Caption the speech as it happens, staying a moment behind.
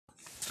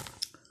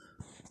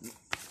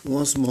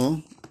Once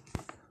more,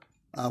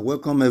 I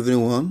welcome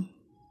everyone.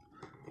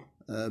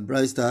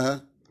 Bright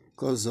Star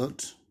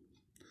Consult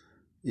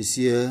is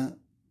here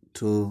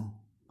to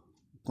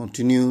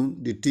continue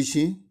the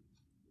teaching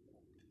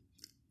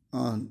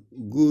on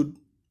good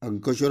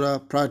agricultural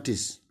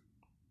practice.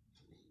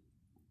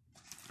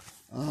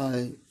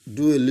 I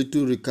do a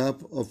little recap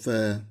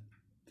of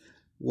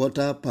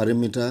water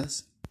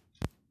parameters.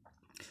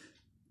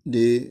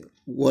 The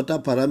water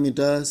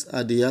parameters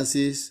are the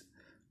axis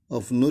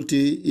of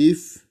noting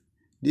if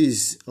this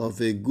is of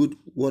a good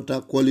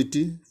water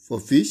quality for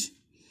fish.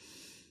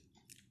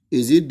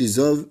 Is it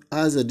dissolved,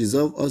 has a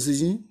dissolved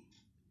oxygen?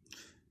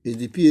 Is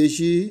the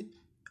pH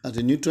at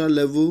a neutral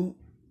level?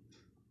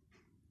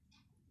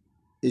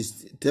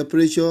 Is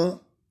temperature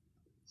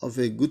of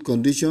a good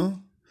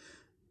condition?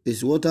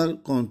 Is water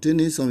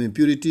containing some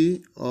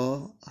impurity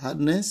or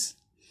hardness?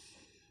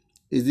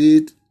 Is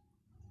it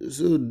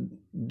so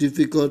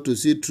difficult to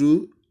see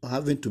through,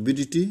 having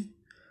turbidity,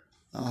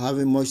 or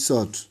having much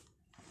salt,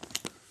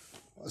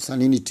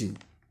 salinity?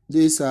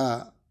 These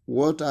are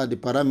what are the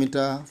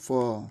parameters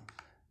for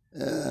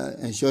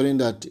ensuring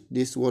that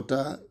this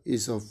water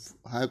is of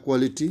high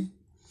quality.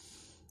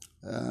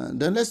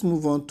 Then let's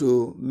move on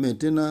to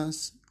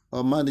maintenance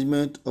or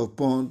management of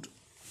pond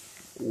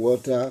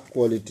water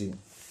quality.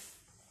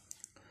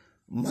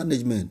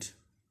 Management.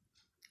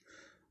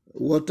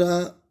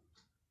 Water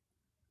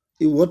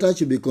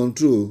should be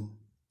controlled.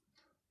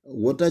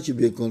 Water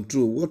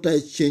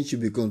exchange should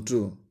be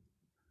controlled.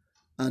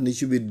 And it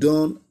should be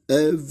done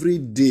every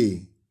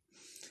day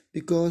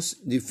because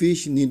the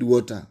fish need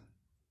water.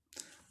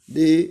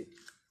 They,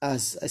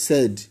 as I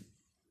said,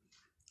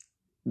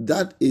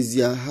 that is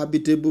their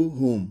habitable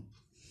home.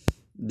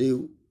 They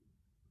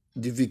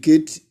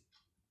defecate,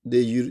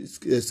 they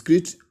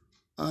excrete,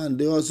 and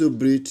they also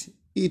breathe,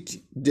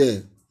 eat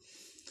there.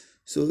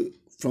 So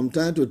from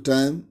time to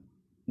time,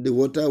 the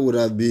water would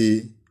have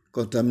been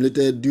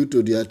contaminated due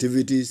to the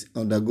activities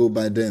undergone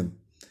by them.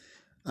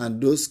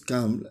 And those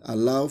can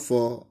allow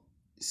for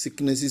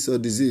sicknesses or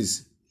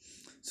disease.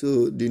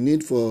 So the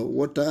need for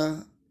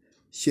water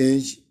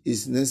change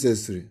is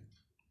necessary.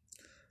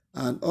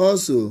 And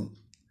also,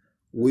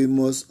 we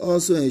must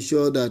also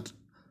ensure that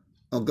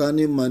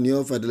organic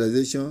manure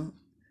fertilization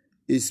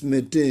is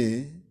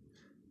maintained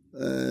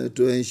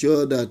to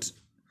ensure that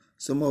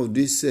some of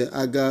this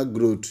algal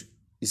growth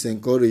is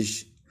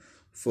encouraged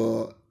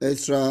for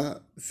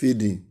extra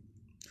feeding.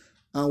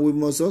 And we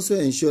must also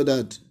ensure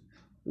that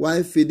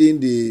while feeding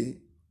the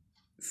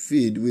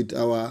feed with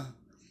our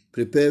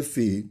prepared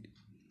feed,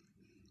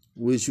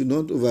 we should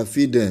not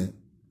overfeed them.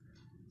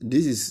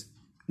 This is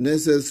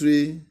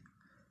necessary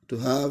to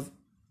have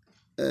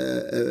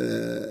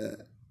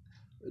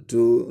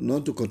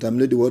not to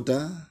contaminate the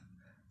water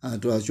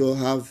and to assure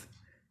have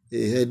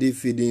a healthy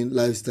feeding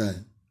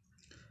lifestyle.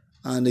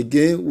 And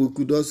again, we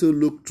could also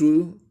look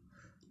through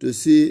to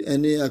see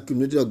any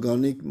accumulated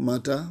organic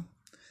matter.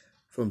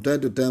 From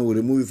time to time, we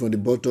remove it from the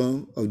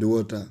bottom of the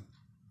water.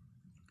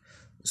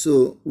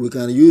 So we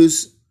can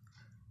use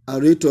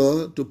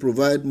aerator to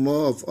provide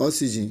more of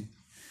oxygen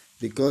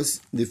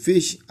because the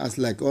fish, as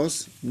like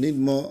us, need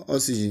more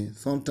oxygen.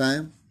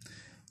 Sometimes,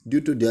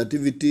 due to the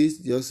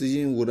activities, the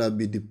oxygen would have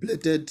been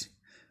depleted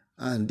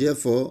and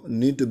therefore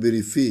need to be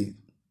refilled.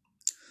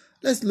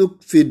 Let's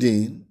look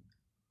feeding.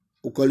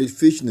 We call it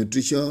fish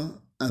nutrition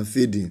and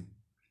feeding.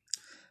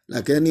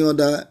 Like any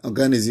other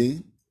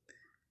organism,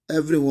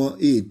 everyone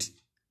eats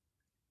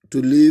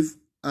to live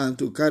and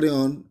to carry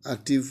on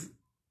active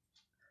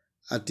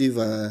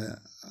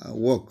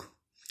work.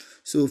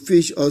 So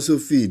fish also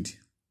feed,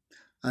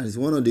 and it's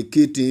one of the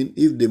key things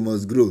if they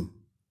must grow.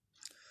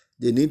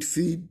 They need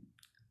feed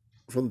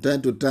from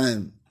time to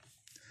time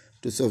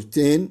to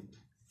sustain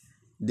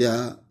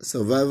their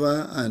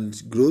survival and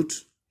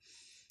growth,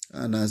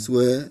 and as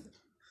well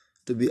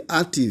to be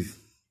active.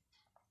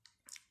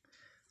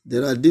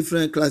 There are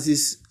different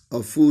classes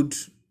of food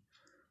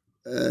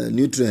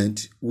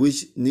nutrients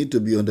which need to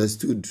be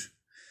understood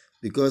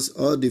because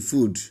all the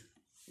food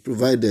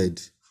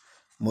provided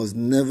must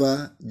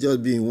never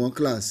just be in one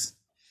class.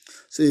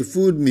 So a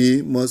food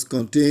meal must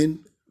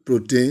contain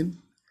protein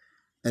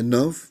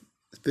enough,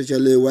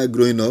 especially while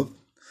growing up,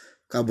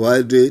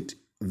 carbohydrate,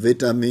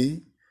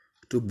 vitamin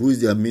to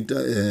boost their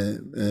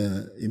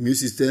immune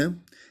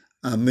system,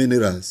 and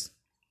minerals.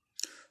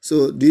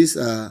 So these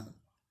are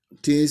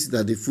things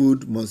that the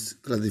food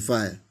must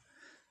classify.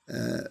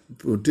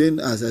 Protein,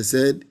 as I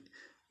said,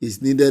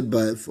 is needed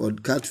for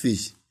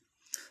catfish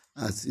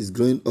as it's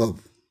growing up.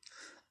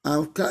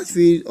 And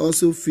catfish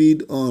also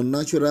feed on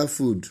natural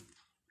food.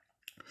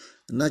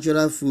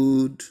 Natural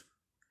food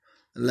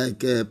like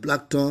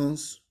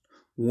planktons,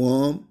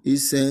 worms,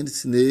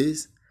 insects,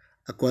 snails,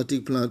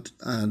 aquatic plant,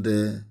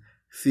 and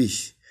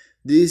fish.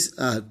 These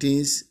are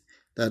things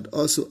that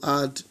also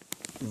add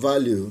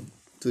value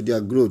to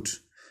their growth,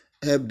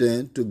 help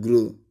them to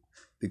grow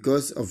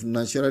because of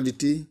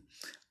naturality,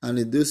 and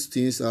those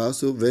things are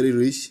also very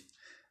rich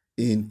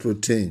in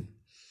protein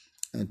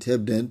and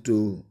help them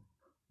to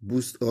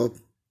boost up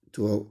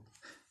to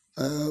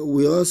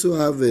We also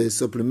have a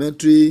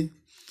supplementary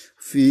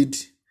feed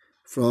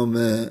from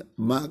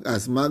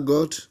as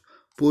maggot,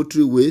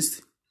 poultry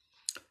waste,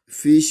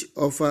 fish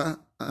offer,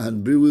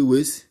 and brewery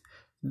waste.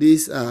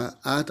 These are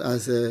act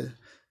as a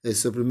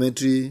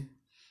supplementary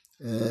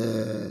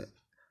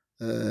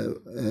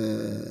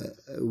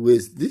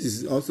waste. This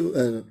is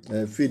also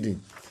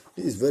feeding.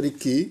 This is very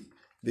key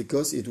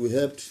because it will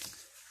help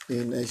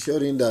in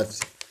ensuring that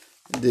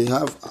they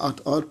have at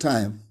all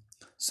time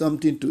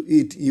something to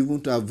eat, even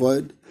to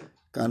avoid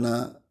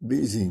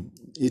cannabis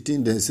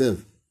eating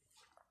themselves.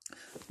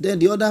 Then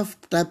the other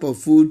type of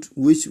food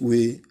which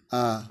we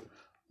are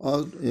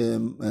all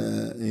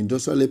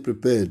industrially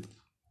prepared,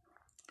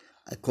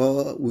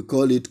 we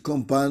call it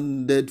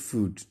compounded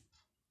food,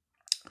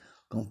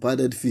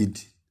 compounded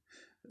feed.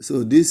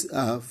 So these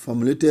are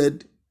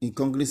formulated in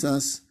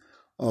cognizance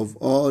of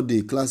all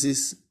the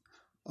classes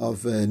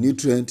of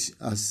nutrients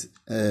as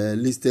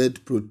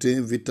listed: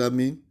 protein,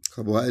 vitamin,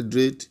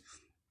 carbohydrate,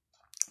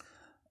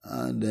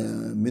 and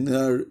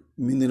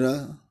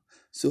mineral.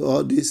 So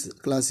all these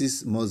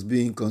classes must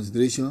be in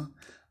consideration,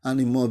 and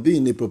it must be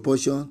in a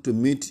proportion to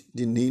meet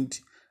the need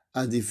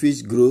as the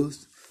fish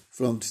grows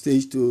from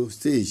stage to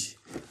stage.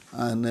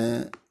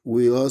 And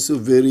we also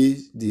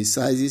vary the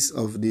sizes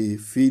of the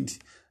feed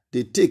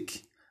they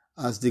take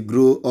as they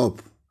grow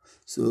up,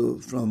 so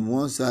from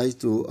one size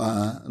to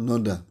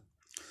another.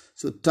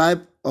 So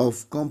type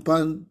of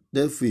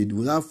compounded feed,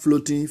 we have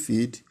floating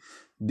feed.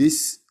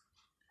 These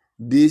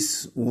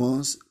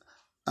ones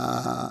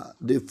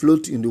they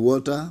float in the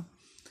water.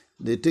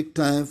 They take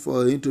time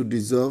for it to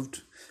dissolve,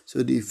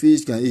 so the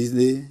fish can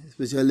easily,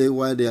 especially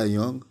while they are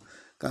young,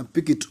 can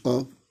pick it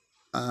up.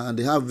 And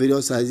they have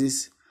various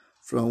sizes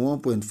from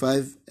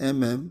 1.5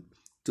 mm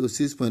to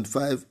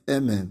 6.5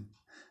 mm,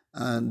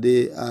 and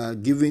they are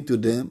given to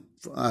them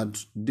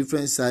at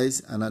different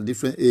size and at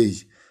different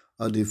age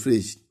of the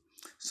fish.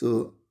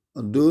 So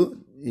although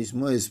it's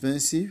more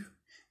expensive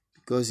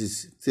because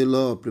it's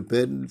tailored or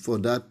prepared for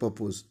that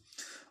purpose,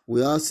 we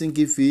have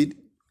sinking feed,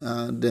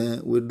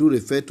 and we do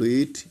refer to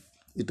it.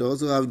 It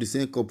also have the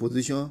same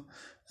composition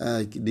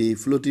the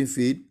floating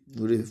feed.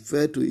 We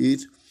refer to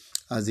it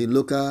as a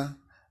local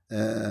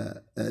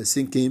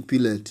sinking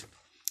pellet,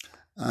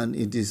 and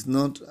it is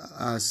not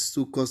as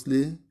too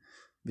costly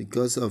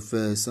because of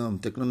some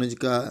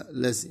technological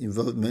less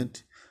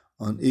involvement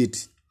on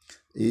it.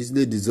 It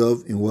easily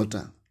dissolved in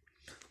water.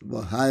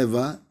 But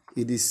however,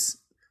 it is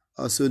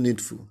also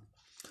needful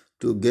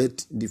to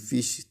get the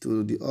fish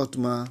to the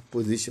optimal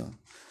position.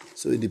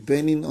 So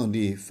depending on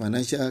the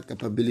financial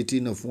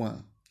capability of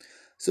one.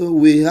 So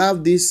we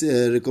have this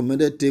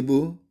recommended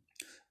table,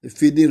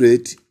 feeding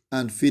rate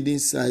and feeding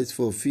size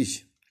for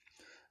fish,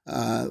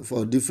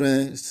 for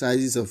different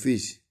sizes of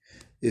fish.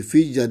 A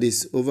fish that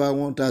is over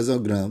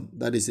 1,000 grams,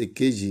 that is a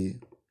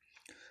kg,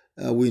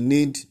 we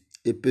need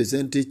a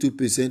percentage to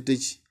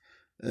percentage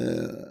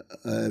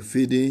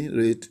feeding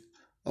rate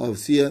of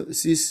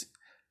 6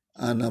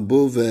 and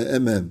above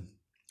mm.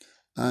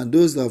 And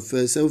those of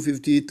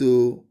 750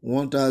 to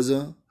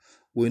 1,000,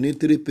 we need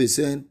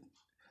 3%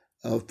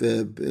 of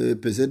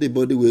percentage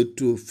body weight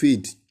to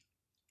feed.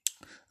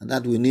 And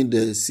that we need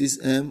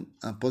 6m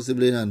and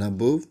possibly and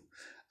above.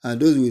 And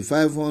those with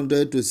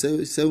 500 to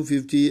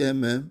 750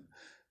 mm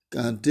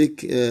can take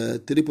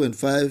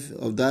 3.5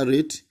 of that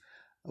rate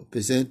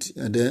percent,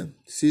 and then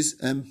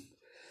 6m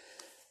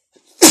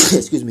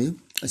excuse me,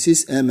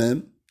 6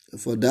 mm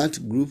for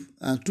that group.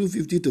 And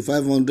 250 to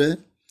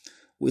 500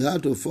 we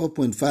have to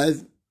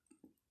 4.5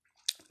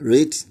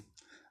 rate,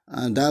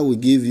 and that will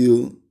give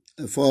you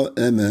 4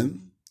 mm.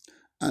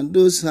 And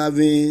those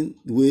having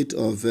weight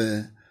of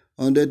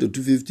 100 to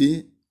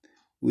 250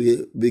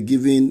 will be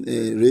given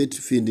a rate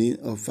feeding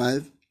of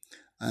 5,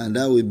 and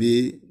that will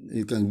be,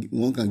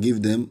 one can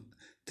give them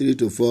 3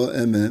 to 4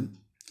 mm.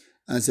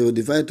 And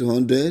 75 to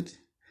 100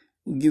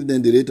 we give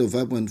them the rate of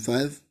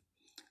 5.5,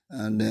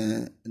 and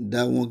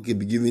that one can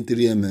be given 3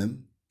 mm.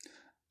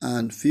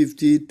 And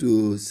 50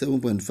 to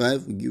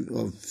 7.5 we give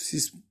of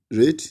 6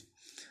 rate,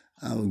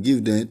 and we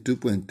give them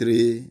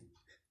 2.3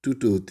 2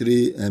 to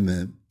 3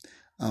 mm.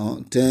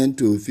 10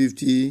 to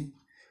 50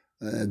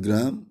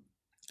 gram,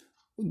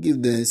 we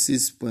give them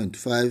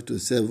 6.5 to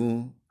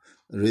 7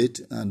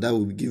 rate, and that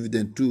will give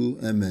them 2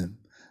 mm.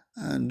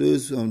 And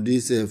those from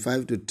this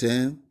 5 to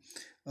 10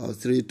 or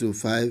 3 to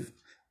 5,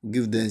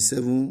 give them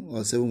 7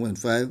 or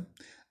 7.5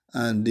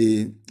 and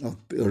the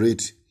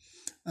rate.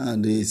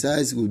 And the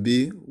size will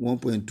be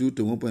 1.2 to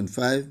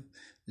 1.5,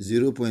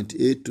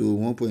 0.8 to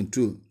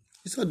 1.2.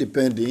 It's all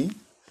depending,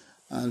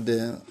 and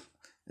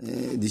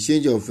the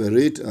change of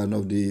rate and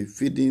of the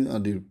feeding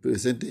and the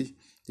percentage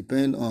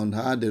depend on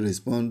how they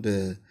respond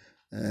to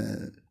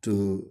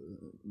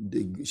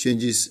the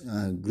changes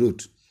and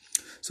growth.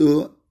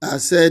 So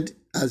as said,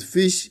 as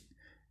fish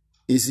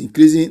is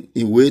increasing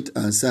in weight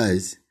and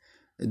size,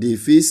 the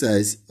fish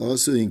size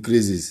also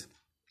increases.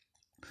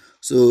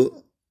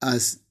 So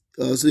as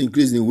also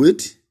increase in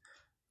weight,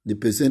 the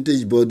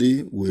percentage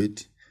body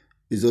weight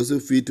is also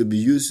fit to be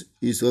used,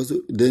 is also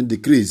then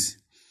decrease,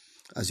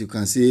 as you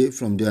can see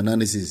from the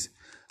analysis.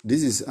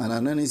 This is an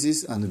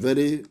analysis and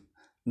very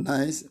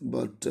nice,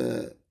 but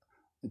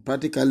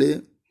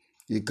practically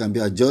it can be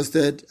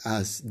adjusted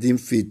as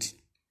deemed fit.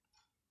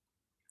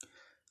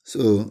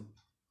 So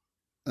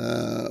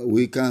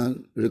we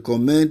can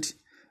recommend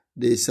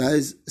the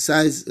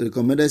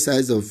recommended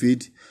size of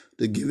feed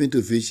to given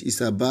to fish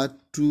is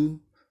about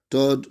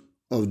 2/3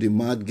 of the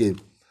mouth gap.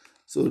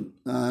 So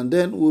and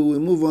then we will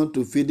move on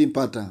to feeding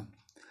pattern.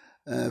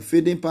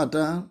 Feeding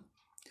pattern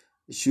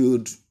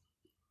should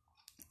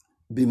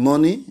be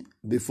morning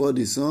before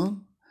the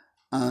sun,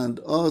 and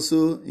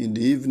also in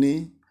the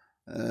evening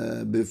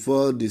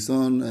before the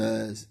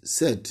sun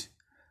set.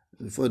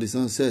 Before the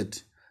sun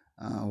set,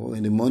 or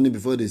in the morning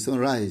before the sun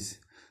rise.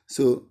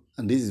 So,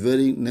 and this is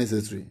very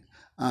necessary.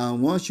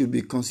 And one should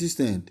be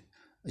consistent.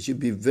 It should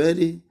be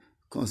very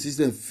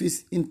consistent feed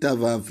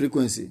interval and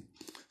frequency.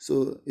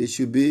 So it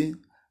should be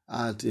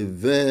at a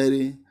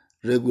very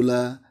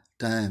regular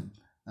time.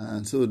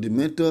 And so the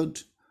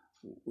method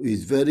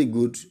is very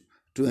good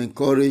to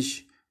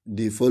encourage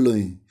the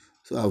following.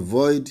 So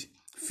avoid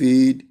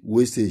feed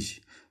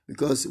wastage,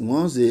 because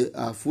once they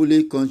are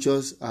fully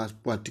conscious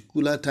at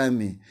particular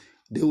timing,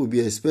 they will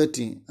be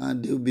expecting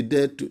and they will be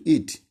there to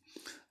eat.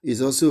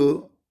 It's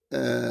also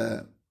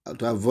to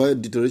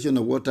avoid deterioration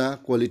of water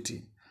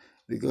quality,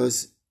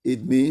 because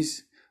it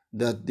means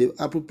that the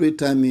appropriate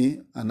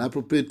timing and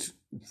appropriate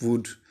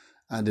food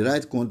and the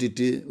right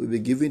quantity will be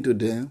given to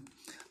them,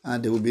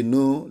 and there will be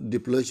no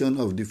depletion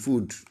of the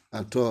food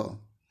at all.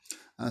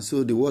 And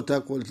so the water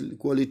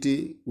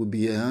quality will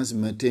be enhanced,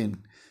 maintained,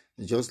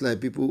 just like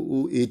people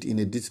who eat in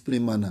a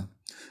disciplined manner.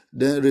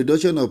 Then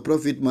reduction of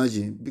profit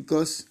margin,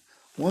 because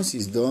once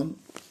it's done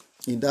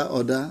in that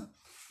order,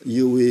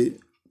 you will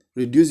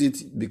reduce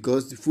it,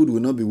 because the food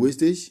will not be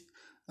wastage,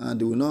 and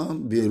there will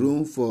not be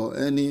room for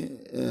any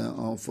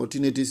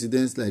unfortunate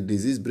incidents like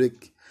disease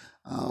break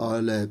or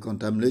like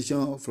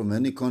contamination from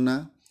any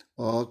corner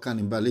or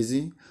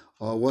cannibalism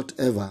or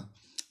whatever.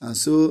 And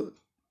so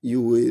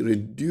you will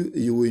reduce.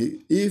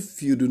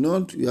 If you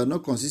are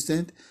not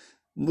consistent,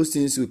 most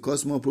things will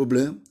cause more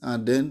problem,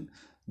 and then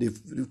the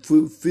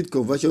feed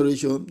conversion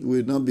ratio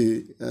will not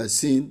be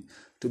seen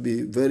to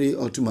be very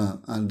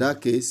optimal. And in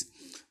that case,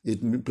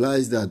 it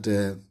implies that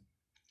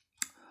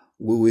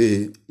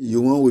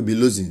you will be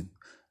losing.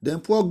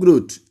 Then poor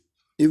growth,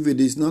 if it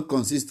is not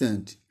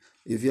consistent.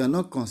 If you are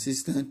not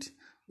consistent,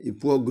 a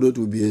poor growth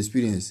will be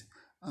experienced.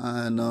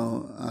 And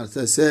as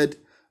I said,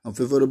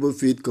 unfavorable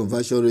feed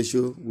conversion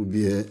ratio will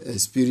be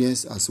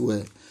experienced as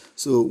well.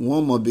 So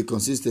one must be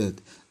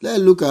consistent. Let's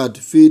look at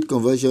feed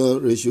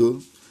conversion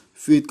ratio.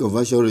 Feed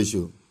conversion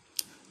ratio.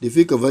 The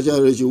feed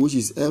conversion ratio, which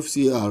is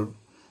FCR,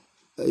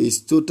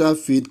 is total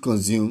feed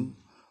consumed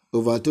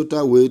over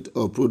total weight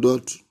of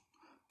product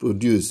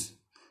produced.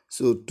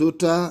 So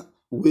total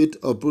weight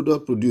of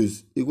product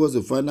produced equals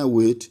the final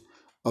weight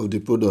of the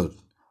product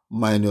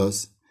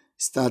minus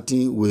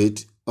starting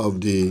weight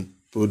of the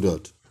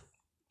product.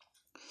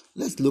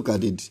 Let's look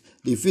at it.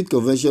 The feed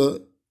conversion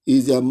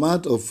is the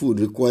amount of food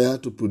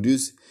required to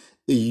produce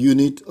a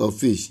unit of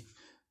fish.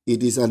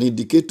 It is an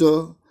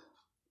indicator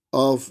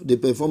of the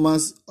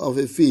performance of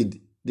a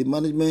feed, the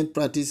management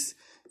practice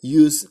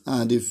used,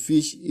 and the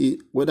fish,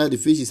 whether the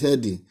fish is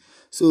healthy.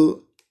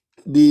 So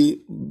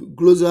the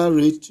closer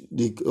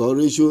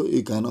ratio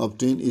you can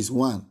obtain is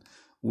 1,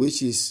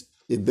 which is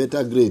a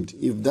better grade.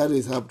 If that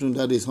is happening,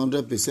 that is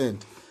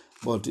 100%,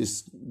 but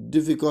it's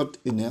difficult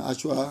in the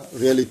actual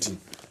reality.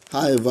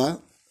 However,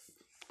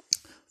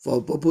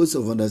 for purpose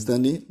of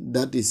understanding,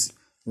 that is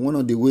one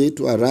of the ways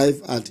to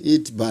arrive at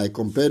it, by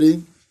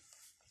comparing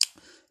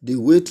the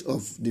weight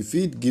of the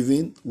feed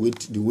given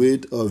with the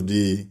weight of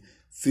the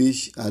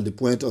fish at the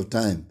point of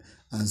time.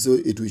 And so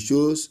it will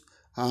show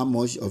how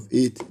much of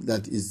it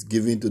that is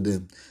given to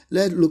them.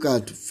 Let's look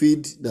at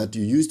feed that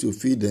you use to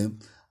feed them,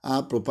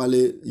 how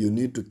properly you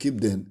need to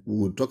keep them. We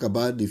will talk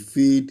about the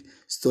feed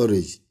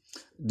storage.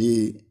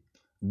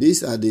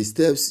 These are the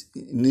steps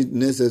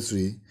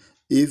necessary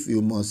if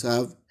you must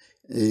have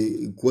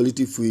a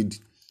quality feed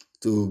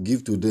to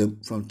give to them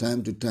from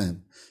time to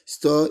time.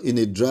 Store in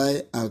a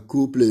dry and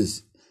cool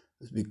place,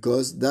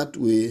 because that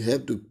will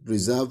help to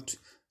preserve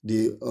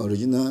the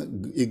original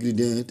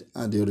ingredient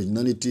and the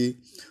originality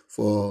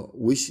for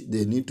which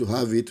they need to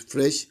have it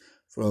fresh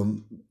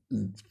from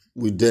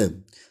with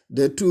them.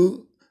 The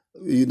two,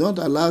 you don't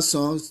allow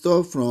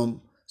store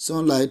from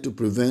sunlight to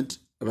prevent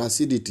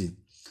acidity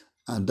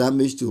and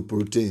damage to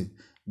protein,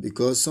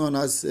 because sun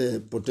has a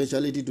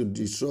potentiality to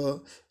destroy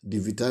the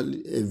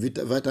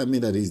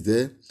vitamin that is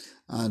there,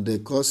 and they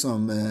cause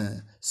some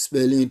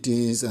spelling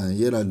things and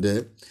here and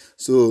there.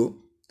 So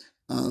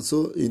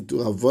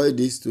to avoid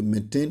this, to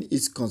maintain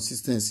its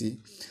consistency,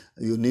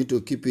 you need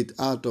to keep it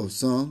out of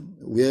sun.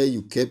 Where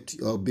you kept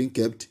or being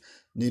kept,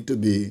 need to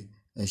be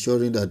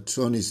ensuring that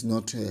sun is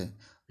not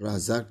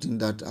transacting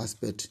that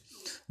aspect.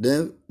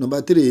 Then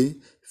number 3,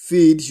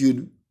 feed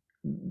should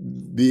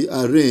be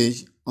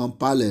arranged on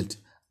pallet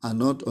and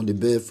not on the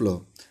bare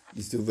floor.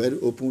 It's a very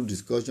open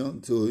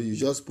discussion. So you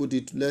just put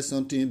it, let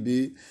something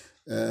be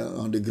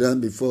on the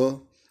ground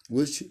before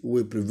which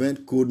will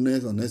prevent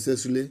coldness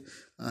unnecessarily,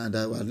 and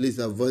at least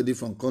avoid it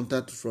from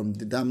contact from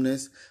the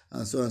dampness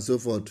and so on and so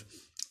forth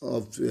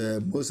of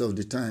most of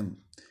the time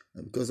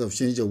because of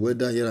change of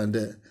weather here and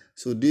there.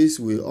 So this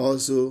will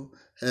also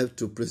help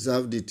to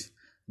preserve it.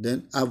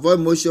 Then avoid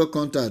moisture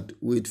contact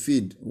with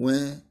feed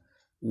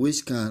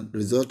which can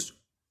result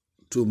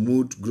to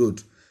mold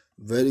growth.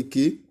 Very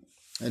key.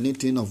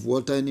 Anything of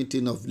water,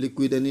 anything of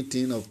liquid,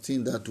 anything of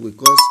thing that will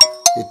cause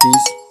the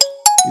things,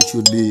 it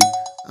should be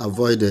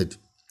avoided.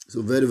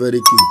 So very, very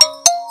key.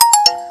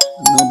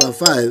 Number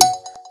 5,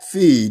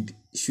 feed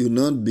should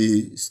not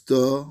be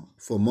stored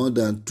for more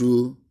than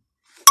two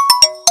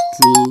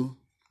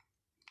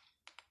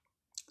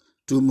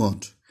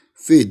months.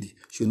 Feed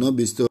should not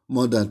be stored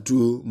more than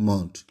 2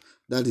 months.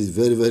 That is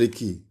very, very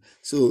key.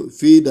 So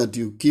feed that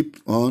you keep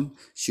on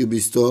should be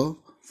stored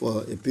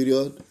for a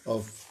period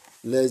of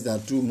less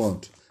than 2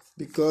 months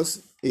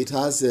because it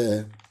has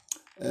a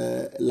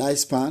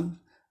lifespan,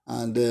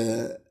 and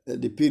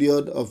the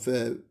period of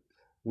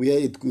where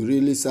it could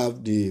really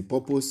serve the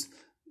purpose,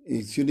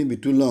 it shouldn't be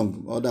too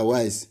long.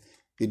 Otherwise,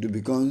 it will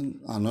become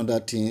another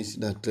thing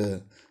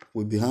that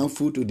will be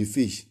harmful to the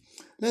fish.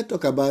 Let's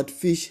talk about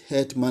fish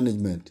health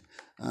management.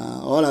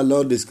 All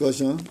along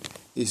discussion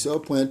is all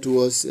point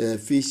towards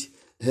fish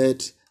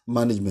health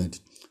management.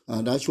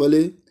 And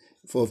actually,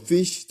 for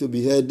fish to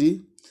be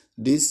healthy,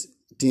 these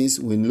things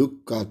we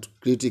look at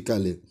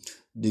critically.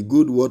 The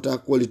good water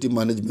quality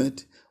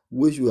management,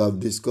 which we have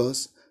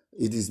discussed,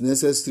 it is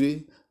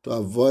necessary to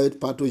avoid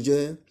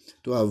pathogen,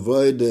 to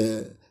avoid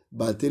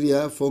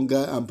bacteria,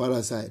 fungi, and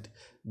parasite,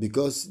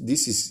 because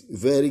this is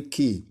very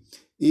key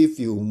if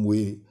you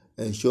will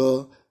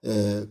ensure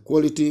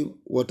quality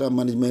water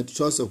management,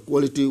 source of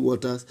quality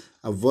waters,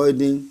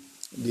 avoiding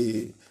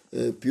the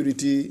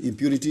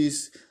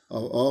impurities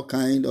or all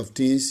kind of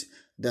things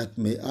that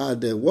may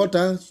add the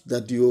water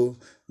that you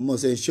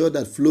must ensure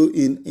that flow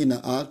in and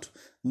out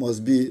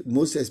must be,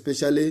 most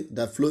especially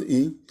that flow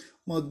in,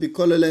 must be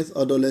colorless,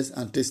 odorless,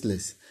 and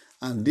tasteless.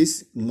 And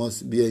this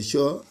must be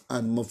ensured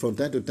and from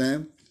time to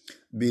time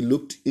be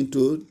looked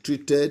into,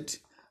 treated,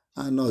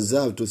 and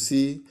observed to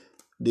see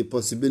the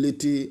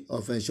possibility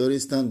of ensuring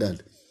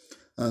standard.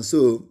 And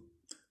so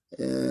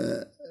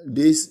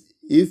this,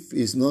 if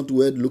it's not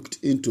well looked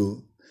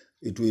into,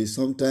 it will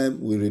sometimes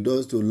will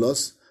result to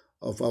loss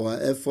of our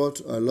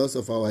effort or loss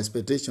of our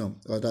expectation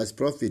or as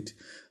profit.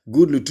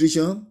 Good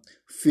nutrition,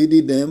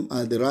 feeding them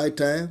at the right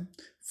time,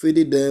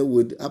 feeding them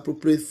with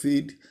appropriate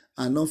feed,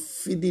 and not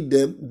feeding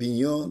them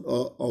beyond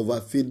or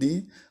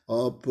overfeeding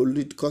or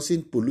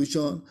causing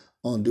pollution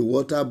on the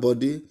water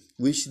body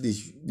which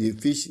the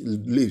fish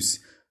lives.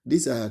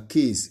 These are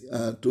keys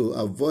to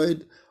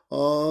avoid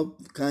all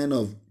kind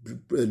of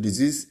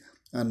disease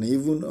and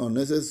even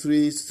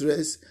unnecessary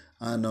stress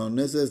and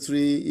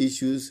unnecessary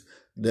issues.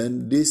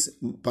 Then this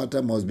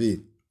pattern must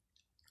be.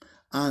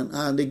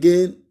 And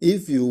again,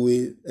 if you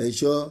will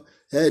ensure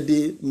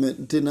healthy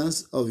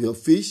maintenance of your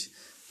fish,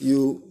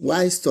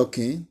 while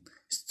stocking,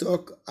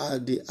 stock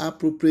at the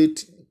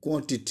appropriate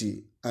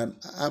quantity and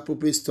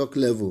appropriate stock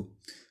level.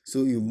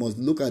 So you must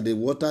look at the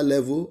water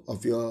level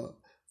of your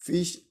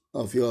fish,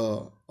 of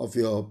your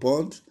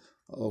pond,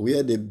 or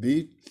where they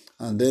be,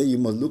 and then you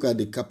must look at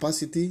the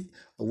capacity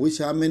of which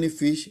how many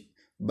fish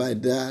by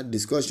that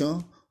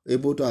discussion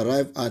able to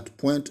arrive at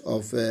point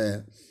of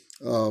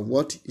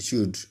what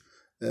should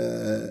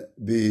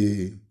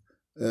be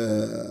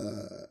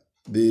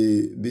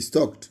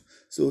stocked.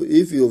 So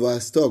if you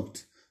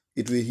overstocked,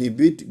 it will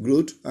inhibit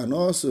growth, and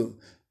also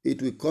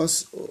it will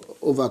cause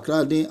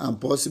overcrowding and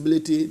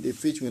possibility the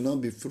fish will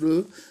not be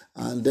full,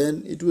 and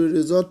then it will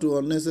result to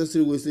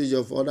unnecessary wastage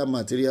of other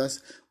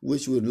materials,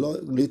 which will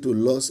lead to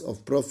loss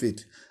of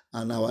profit.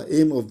 And our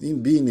aim of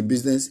being in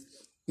business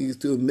is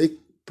to make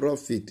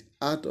profit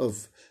out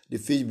of the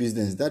fish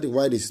business. That is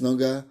why the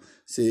snugger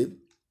say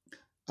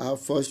our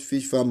first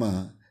fish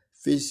farmer,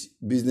 fish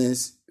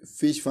business,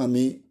 fish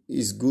farming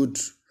is good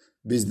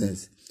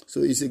business.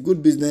 So it's a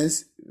good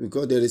business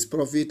because there is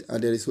profit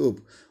and there is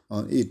hope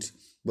on it.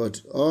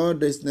 But all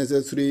these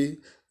necessary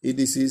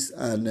indices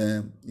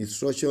and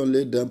instruction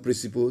laid down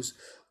principles,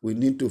 we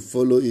need to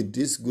follow it.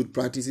 These good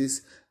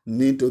practices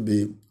need to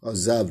be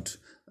observed,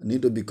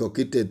 need to be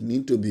concocted,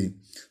 need to be.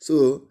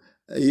 So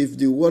if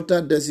the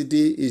water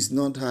density is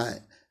not high,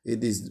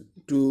 it is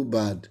too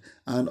bad.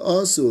 And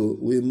also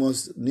we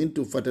must need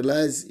to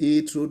fertilize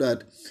it so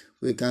that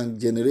we can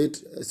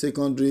generate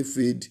secondary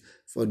feed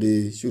for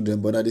the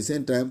children, but at the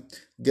same time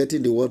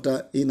getting the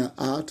water in and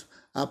out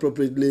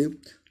appropriately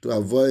to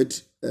avoid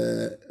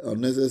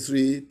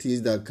unnecessary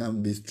things that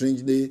can be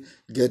strangely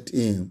get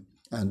in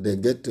and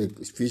then get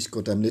fish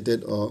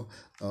contaminated or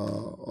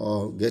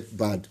get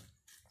bad.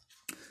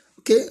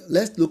 Okay,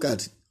 let's look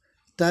at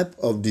type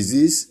of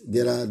disease.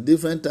 There are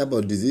different type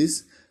of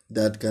disease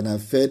that can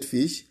affect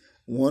fish.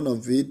 One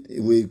of it,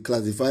 we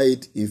classify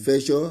it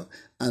infection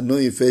and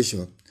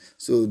non-infection.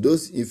 So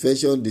those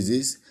infection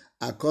disease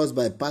are caused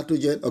by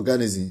pathogen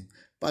organisms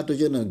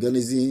pathogen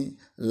organisms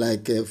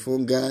like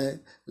fungi,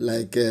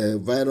 like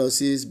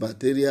viruses,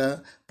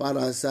 bacteria,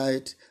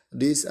 parasites.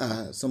 These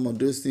are some of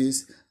those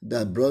things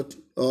that brought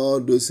all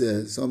those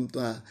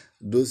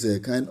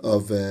kind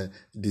of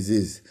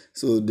disease.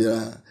 So there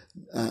are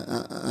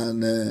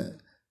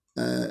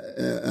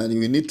and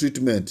we need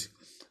treatment,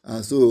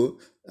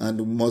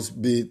 and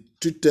must be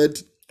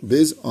treated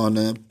based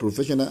on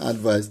professional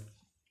advice,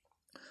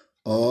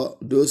 or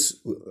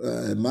those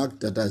marks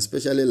that are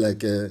especially like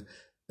the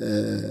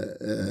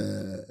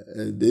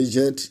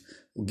agent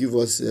will give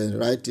us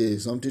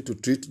something to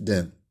treat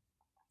them.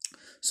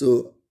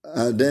 So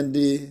then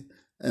the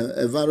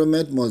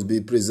environment must be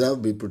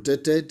preserved, be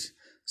protected.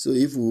 So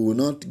if we will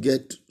not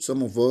get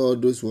some of all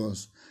those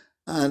ones,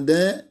 and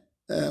then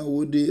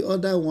with the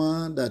other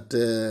one that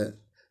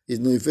is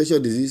no infectious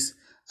disease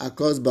are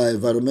caused by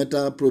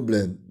environmental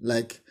problem,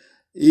 like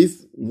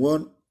if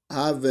one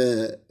have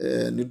a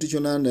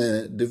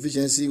nutritional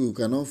deficiency, we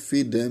cannot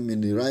feed them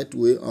in the right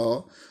way,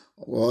 or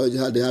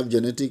they have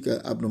genetic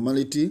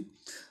abnormality,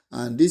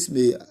 and this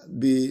may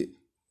be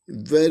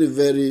very,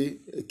 very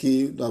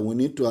key that we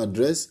need to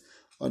address,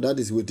 or that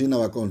is within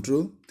our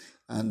control,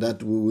 and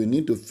that we will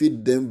need to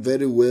feed them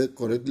very well,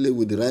 correctly,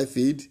 with the right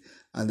feed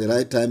and the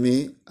right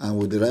timing and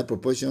with the right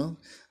proportion,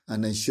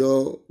 and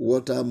ensure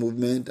water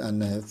movement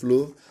and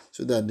flow,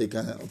 so that they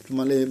can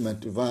optimally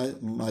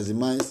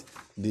maximize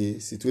the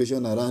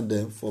situation around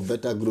them for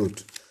better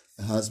growth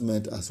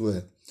enhancement as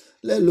well.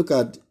 Let's look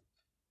at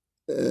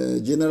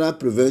general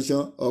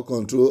prevention or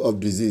control of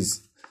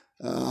disease.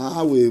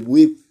 How will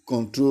we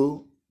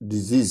control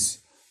disease?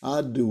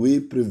 How do we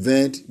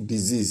prevent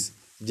disease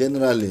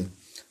generally?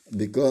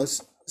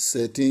 Because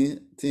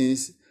certain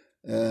things,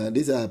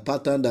 these are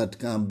patterns that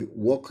can be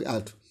worked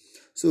out.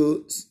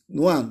 So,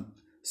 one,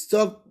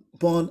 stock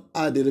pond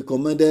at the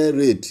recommended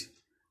rate.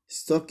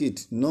 Stock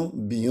it,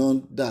 not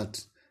beyond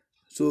that,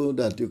 so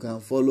that you can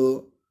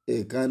follow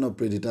a kind of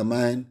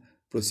predetermined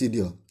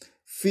procedure.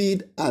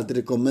 Feed at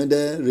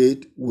recommended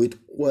rate with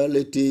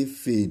quality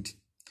feed.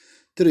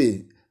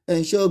 3.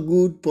 Ensure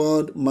good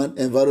pond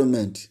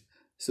environment.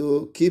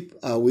 So keep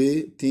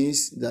away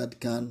things that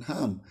can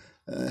harm,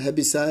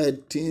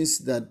 herbicide, things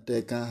that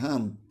can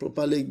harm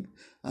properly,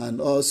 and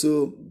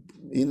also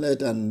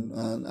inlet and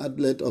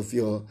outlet of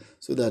your,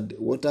 so that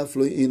water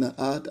flow in and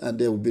out, and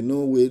there will be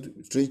no way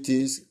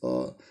treaties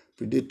or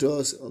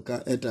predators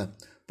can enter.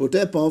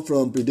 Protect pond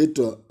from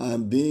predator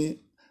and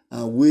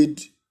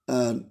weed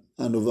and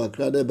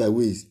overcrowded by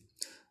weeds.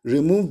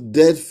 Remove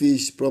dead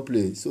fish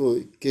properly. So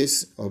in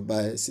case of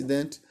by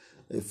accident,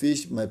 a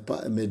fish may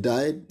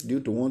die due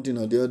to one thing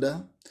or the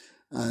other,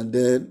 and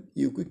then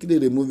you quickly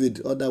remove it.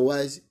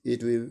 Otherwise,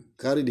 it will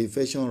carry the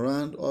infection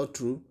around all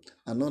through,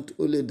 and not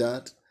only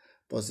that,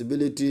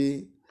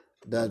 possibility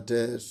that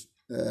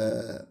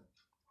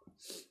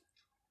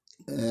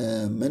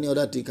many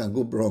other things can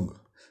go wrong.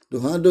 To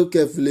handle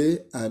carefully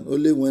and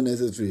only when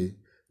necessary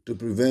to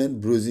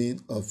prevent bruising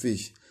of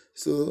fish.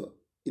 So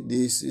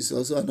this is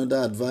also another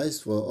advice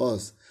for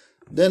us.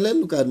 Then let's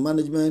look at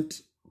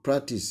management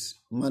practice.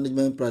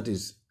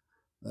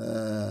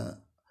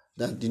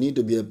 That you need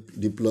to be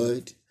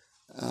deployed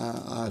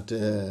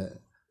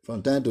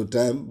from time to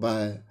time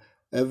by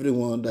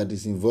everyone that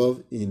is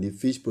involved in the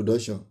fish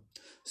production.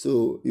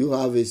 So you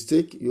have a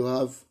stake, you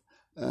have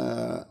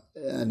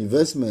an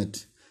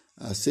investment,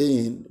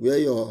 saying where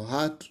your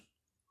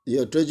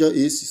treasure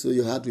is, so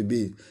your heart will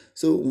be.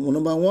 So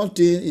number one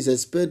thing is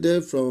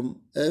expected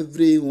from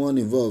everyone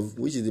involved,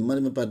 which is the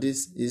management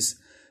practice, is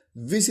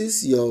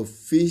visit your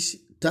fish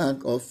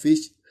tank or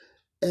fish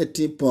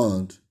eating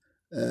pond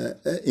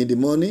in the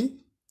morning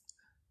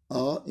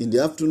or in the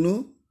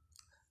afternoon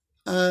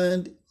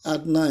and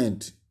at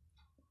night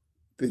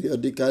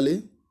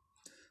periodically,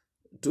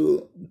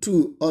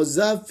 to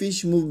observe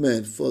fish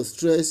movement for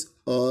stress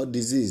or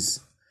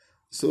disease.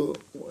 So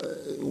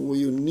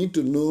you need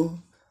to know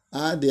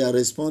how they are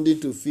responding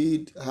to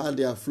feed, how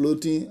they are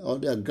floating, or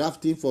they are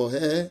grafting for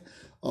air,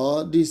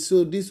 or this.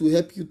 So this will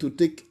help you to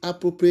take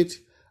appropriate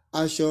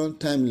action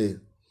timely.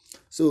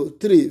 So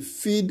 3,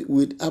 feed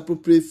with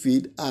appropriate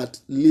feed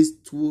at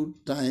least 2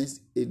 times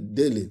a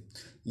daily.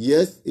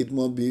 Yes, it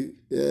must be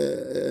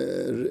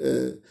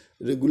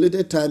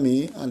regulated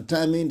timing, and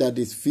timing that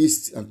is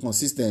fixed and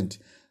consistent.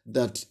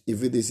 That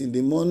if it is in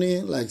the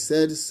morning, like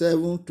said,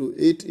 7 to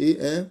 8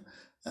 a.m.,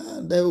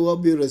 they will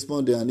be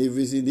responding. And if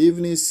it's in the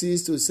evening,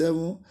 6 to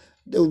 7,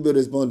 they will be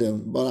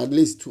responding, but at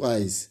least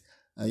twice.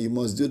 And you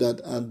must do that,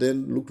 and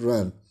then look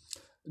around.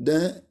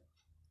 Then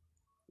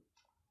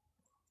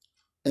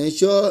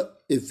ensure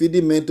a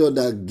feeding method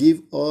that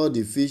give all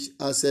the fish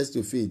access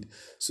to feed.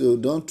 So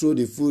don't throw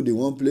the food in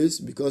one place,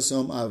 because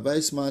some are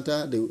very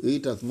smarter. They will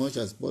eat as much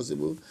as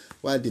possible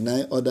while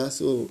denying others.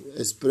 So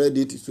spread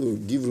it to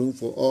give room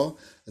for all,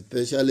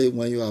 especially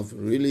when you have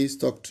really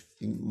stocked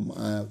in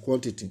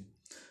quantity.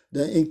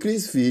 Then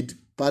increase feed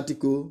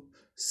particle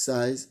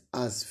size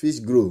as fish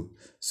grow.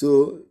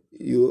 So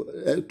you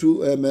 2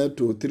 ml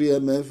to 3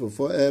 ml for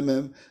 4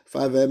 mm,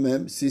 5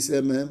 mm, 6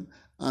 mm,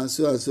 and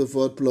so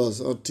forth, plus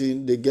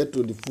until they get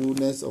to the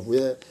fullness of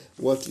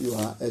what you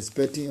are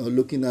expecting or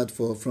looking at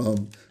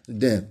from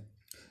them.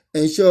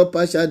 Ensure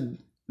partial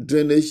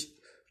drainage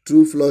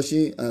through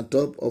flushing and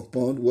top of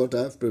pond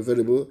water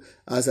preferable.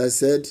 As I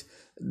said,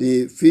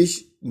 the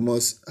fish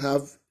must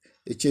have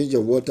a change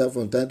of water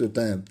from time to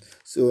time.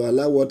 So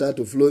allow water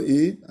to flow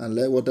in and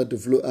let water to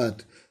flow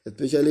out,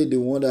 especially the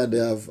one that they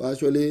have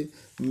actually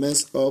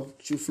messed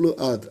up to flow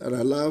out, and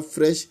allow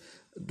fresh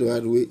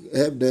that will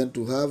help them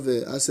to have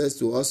access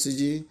to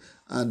oxygen,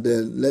 and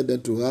let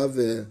them to have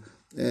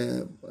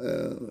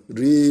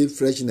real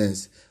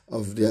freshness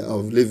of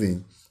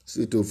living,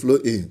 so to flow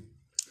in.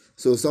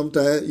 So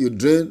sometimes you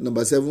drain,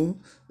 number 7,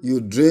 you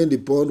drain the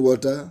pond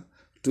water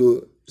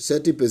to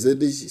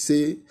 30%,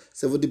 say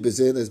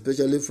 70%,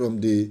 especially from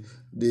the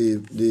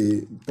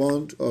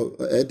pond or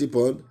empty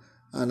pond,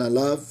 and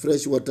allow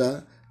fresh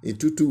water in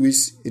 2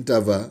 weeks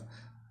interval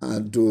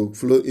and to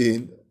flow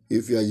in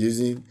if you are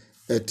using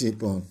empty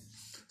pond.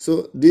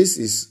 So this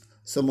is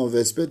some of the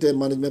expected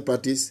management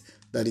practice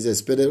that is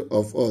expected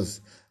of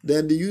us.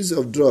 Then the use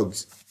of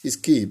drugs is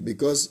key,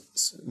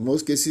 because in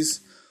most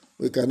cases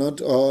we cannot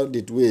all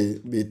the way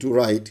be too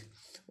right.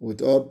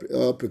 With all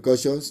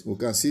precautions, we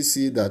can still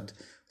see that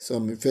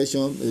some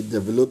infection may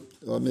develop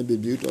or maybe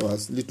due to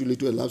as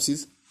little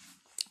lapses.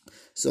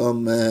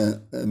 Some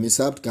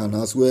mishap can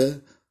as well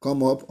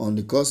come up on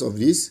the cause of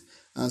this.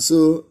 And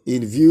so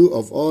in view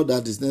of all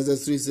that is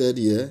necessary said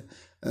here,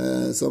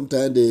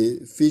 sometimes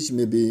the fish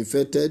may be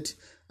infected,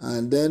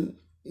 and then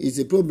it's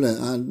a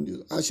problem,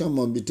 and action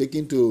must be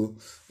taken to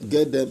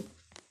get them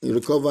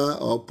recover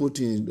or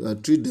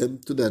treat them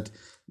so that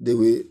they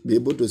will be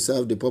able to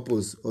serve the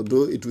purpose,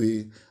 although it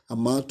will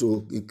amount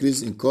to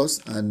increase in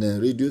cost and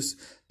reduce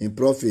in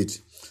profit.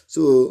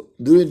 So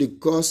during the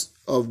course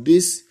of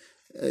this,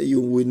 you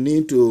will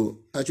need to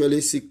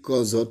actually seek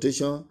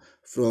consultation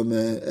from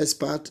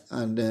experts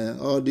and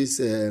all these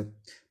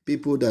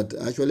people that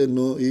actually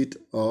know it,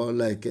 or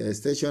like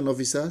station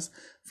officers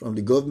from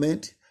the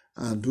government,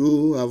 and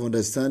who have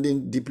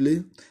understanding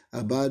deeply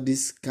about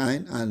this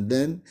kind, and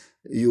then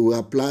you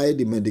apply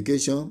the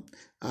medication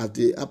at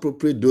the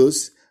appropriate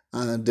dose,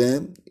 and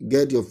then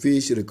get your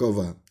fish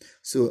recover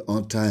so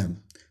on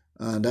time.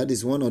 And that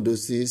is one of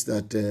those things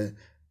that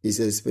is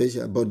a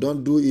special, but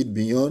don't do it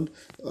beyond,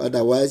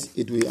 otherwise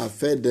it will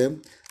affect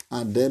them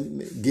and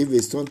then give a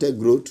stunted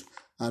growth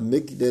and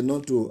make them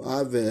not to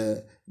have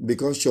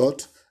become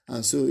short,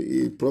 and so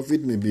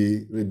profit may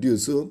be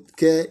reduced. So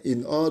care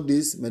in all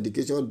this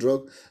medication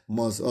drug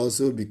must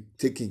also be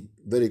taken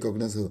very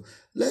cognizant.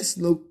 Let's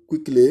look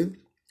quickly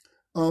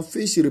on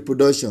fish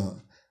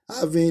reproduction.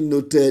 Having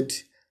noted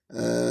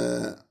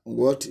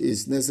what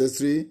is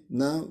necessary,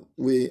 now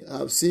we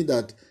have seen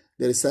that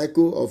there is a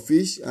cycle of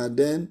fish, and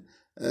then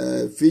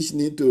fish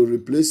need to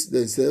replace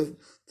themselves,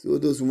 so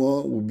those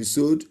more will be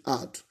sold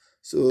out.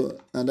 So,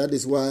 and that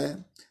is why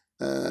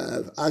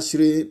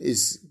hatchery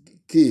is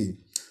key.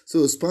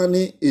 So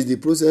spawning is the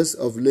process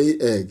of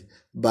laying egg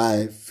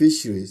by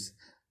fisheries,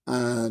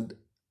 and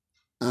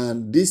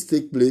this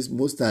takes place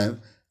most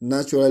time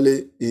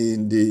naturally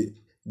in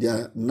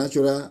their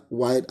natural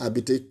wild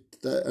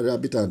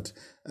habitat,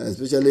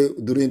 especially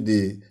during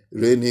the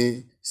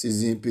rainy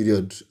season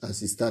period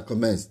as it starts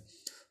commence.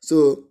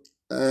 So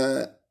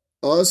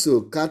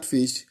also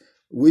catfish,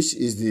 which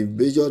is the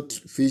major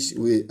fish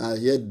we are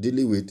here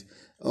dealing with,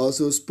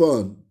 also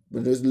spawn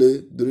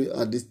during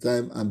at this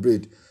time and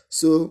breed.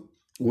 So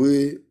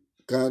we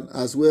can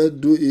as well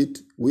do it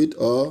with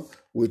or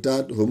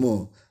without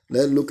hormone.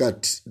 Let's look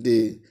at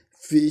the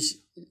fish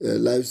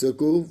life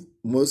cycle.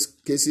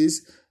 Most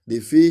cases, the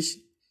fish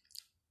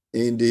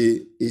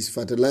is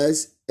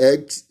fertilized,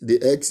 the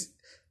eggs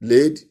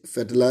laid,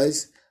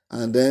 fertilized,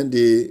 and then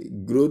they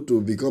grow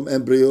to become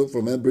embryo.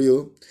 From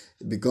embryo,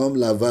 become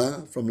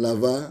larva. From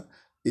larva,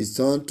 it's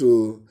turned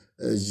to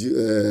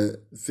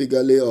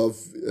figurely of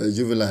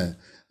juvenile,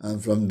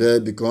 and from there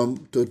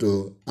become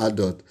total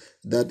adult.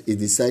 That is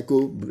the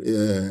cycle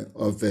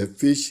of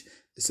fish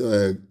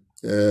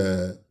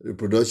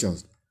reproduction.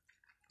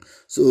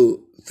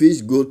 So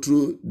fish go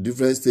through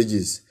different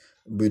stages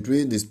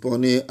between the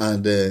spawning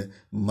and the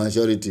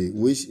maturity,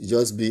 which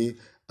just be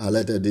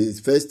highlighted. The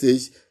first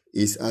stage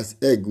is as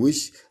egg,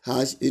 which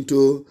hatch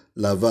into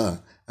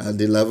larva, and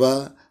the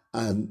larva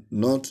are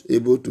not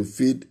able to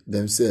feed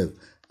themselves,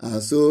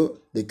 and so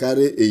they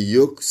carry a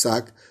yolk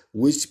sac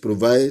which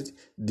provides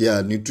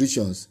their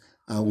nutrition,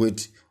 and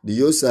with the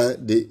yolk sac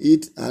they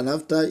eat, and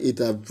after it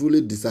have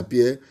fully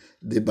disappeared,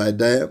 by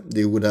then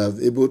they would have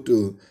able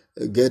to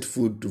get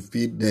food to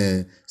feed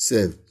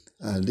themselves.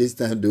 And this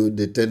time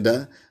they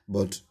tender,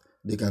 but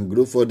they can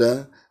grow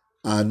further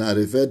and are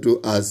referred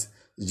to as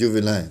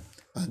juvenile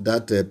at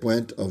that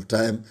point of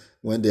time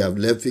when they have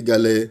left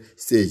figurely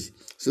stage.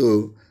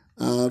 So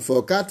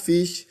for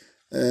catfish,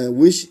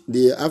 which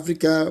the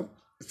African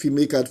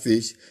female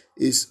catfish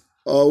is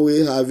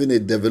always having a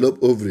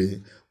developed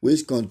ovary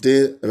which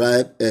contain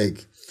ripe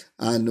egg,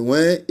 and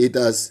when it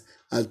has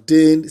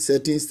attained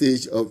certain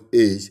stage of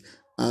age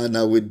and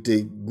with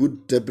a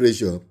good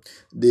temperature,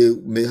 they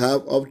may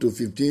have up to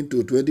 15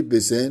 to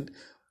 20%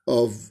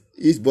 of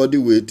each body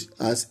weight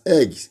as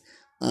eggs.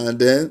 And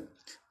then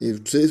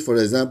if say for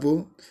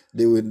example,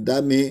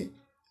 that mean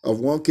of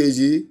 1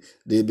 kg,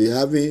 they'll be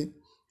having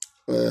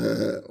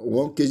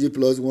 1 kg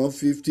plus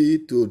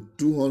 150 to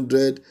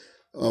 200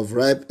 of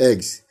ripe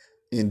eggs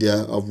in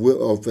their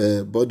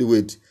body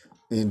weight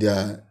in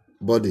their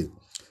body.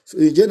 So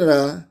in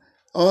general,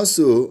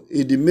 also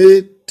in the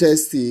male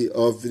testy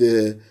of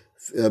the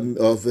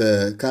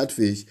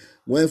catfish,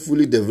 when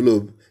fully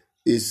developed,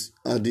 is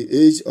at the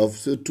age of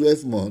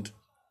 12 months,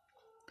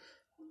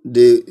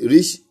 they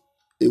reach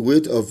a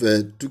weight of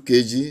 2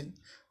 kg,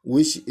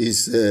 which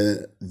is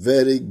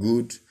very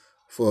good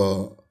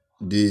for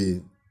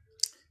the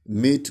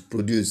meat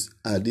produced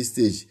at this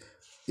stage,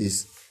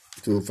 is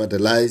to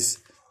fertilize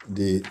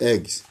the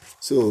eggs.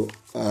 So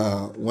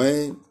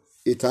when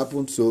it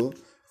happens, so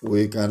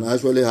we can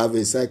actually have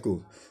a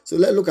cycle. So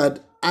let's look at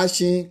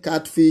hatching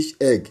catfish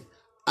egg.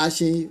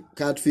 Hatching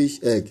catfish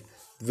egg,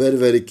 very,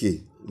 very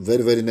key,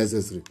 very, very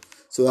necessary.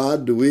 So how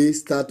do we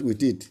start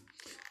with it?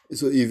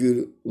 So if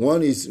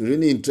one is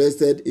really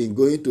interested in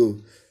going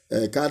to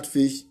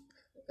catfish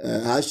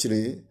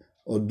hatchery,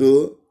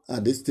 although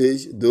at this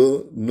stage,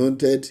 though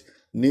noted,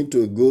 need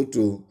to go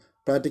to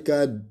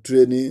practical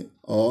training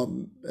or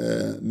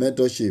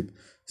mentorship.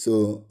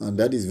 So, and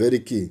that is very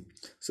key.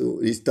 So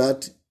we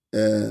start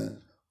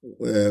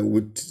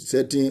with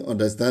certain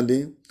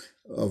understanding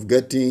of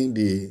getting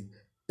the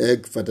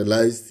egg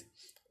fertilized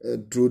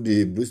through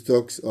the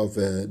broodstocks of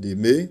the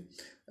male,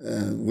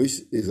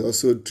 which is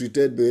also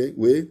treated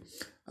way,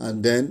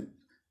 and then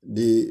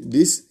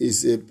this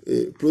is a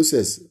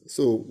process.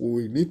 So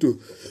we need to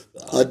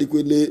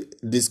adequately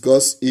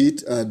discuss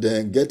it and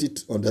then get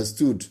it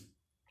understood.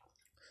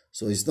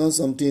 So it's not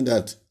something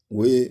that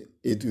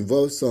it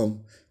involves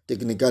some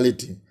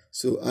technicality.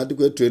 So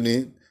adequate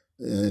training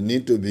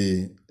need to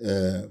be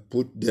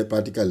put there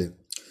practically.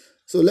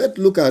 So let's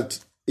look at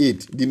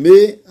it. The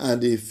male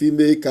and the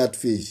female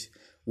catfish,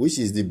 which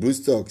is the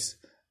broodstocks,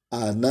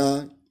 are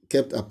now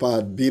kept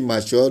apart, being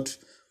matured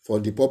for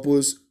the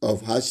purpose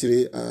of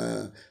hatchery.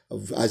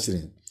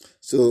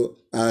 So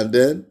and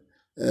then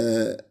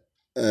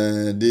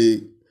and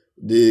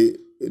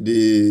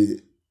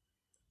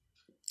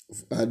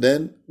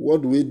then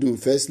what do we do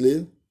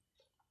firstly?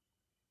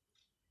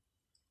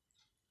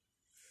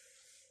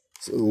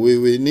 So we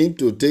will need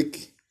to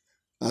take,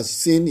 as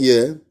seen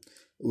here,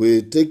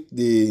 we take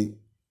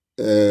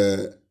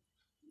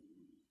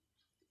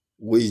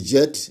we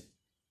jet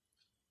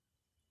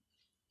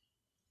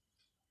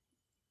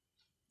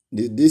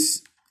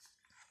this.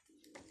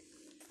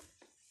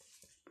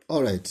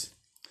 All right,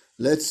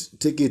 let's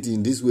take it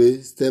in this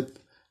way, step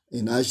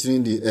in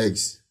hatching the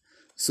eggs.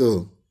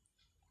 So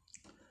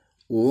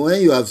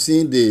when you have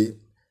seen the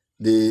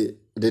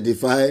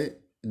identify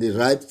the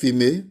right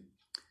female,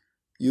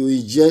 you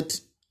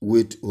inject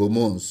with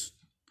hormones.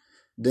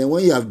 Then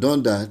when you have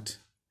done that,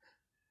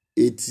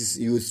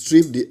 you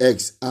strip the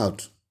eggs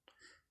out.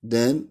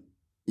 Then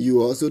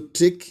you also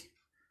take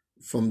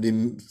from the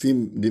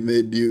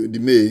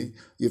male,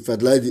 you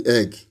fertilize the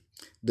egg.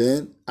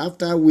 Then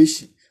after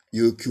which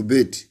you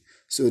incubate.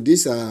 So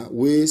these are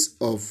ways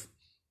of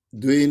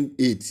doing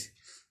it.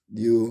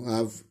 You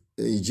have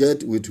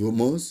inject with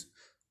hormones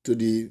to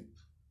the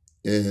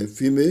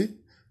female,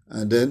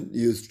 and then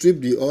you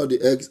strip all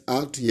the eggs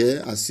out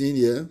here as seen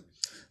here,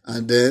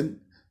 and then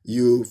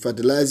you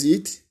fertilize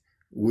it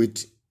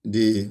with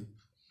the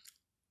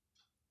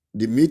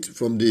meat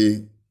from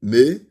the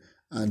male,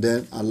 and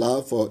then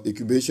allow for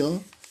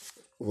incubation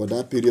for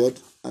that period.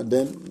 And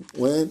then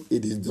when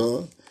it is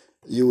done,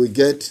 you will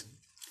get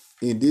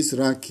in this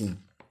ranking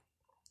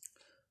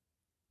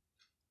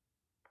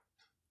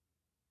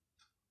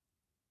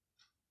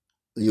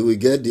you will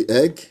get the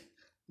egg,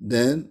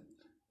 then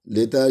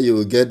later you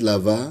will get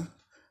larva.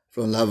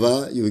 From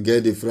larva you will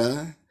get the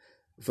fry.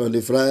 From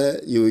the fry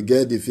you will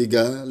get the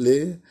figure.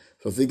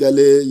 From figure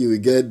you will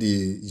get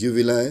the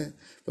juvenile.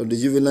 From the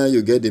juvenile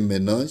you get the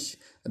menage.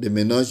 And the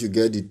menage you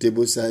get the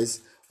table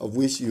size, of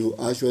which you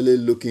actually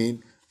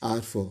looking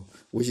out for,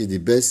 which is the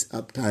best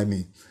up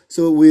timing.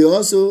 So we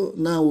also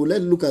now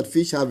let's look at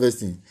fish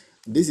harvesting.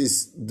 This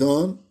is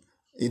done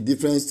in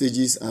different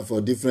stages and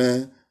for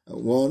different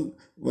one.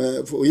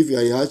 If you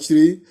are a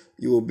hatchery,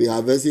 you will be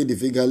harvesting the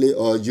figure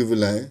or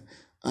juvenile,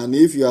 and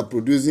if you are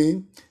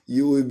producing,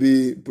 you will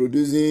be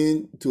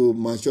producing to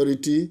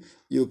maturity.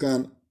 You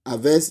can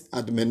harvest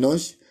at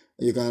menage,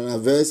 you can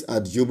harvest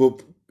at jumbo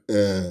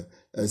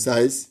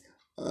size,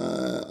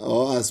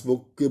 or as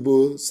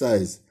smokable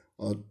size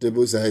or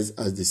table size,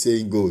 as the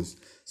saying goes.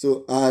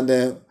 So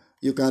and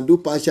you can do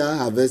partial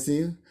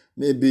harvesting.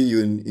 Maybe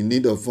you in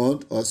need of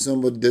fund, or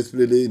somebody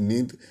desperately in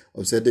need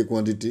of certain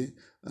quantity,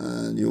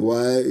 and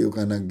you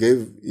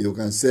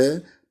can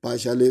sell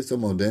partially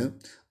some of them,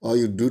 or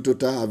you do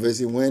total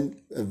harvesting when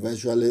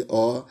eventually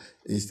or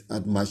is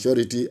at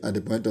maturity at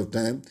the point of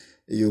time.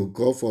 You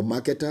go for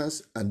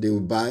marketers and they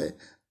will buy,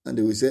 and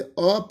they will say,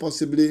 or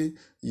possibly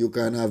you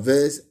can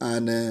harvest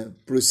and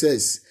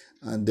process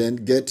and then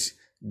get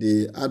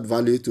the add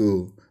value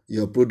to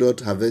your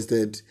product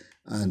harvested,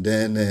 and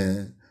then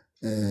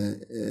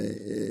add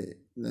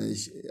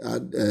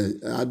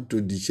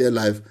to the share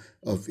life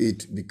of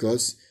it,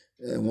 because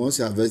once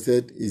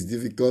harvested, it's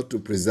difficult to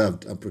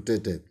preserve and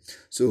protect it.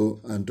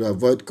 So, and to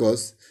avoid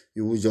cost,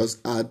 you will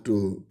just add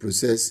to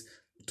process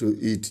to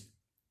it.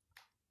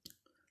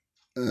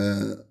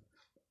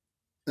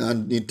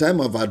 And in time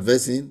of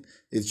harvesting,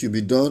 it should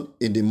be done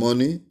in the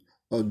morning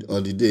or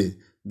the day,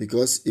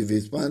 because if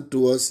it's planned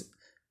towards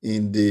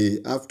in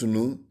the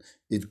afternoon,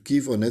 it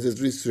gives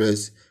unnecessary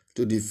stress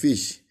to the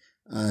fish,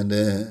 and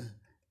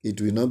it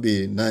will not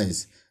be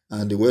nice,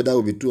 and the weather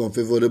will be too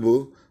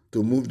unfavorable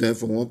to move them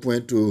from one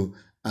point to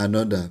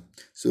another.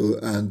 So,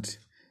 and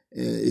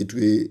it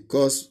will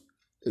cause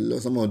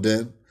some of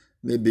them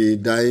maybe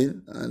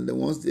dying, and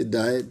once they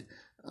died,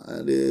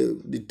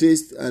 the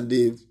taste and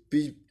the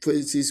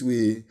faces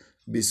will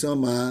be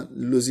somehow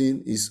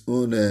losing its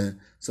own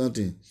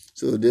something.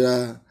 So there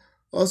are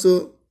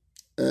also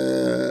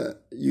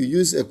you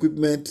use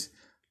equipment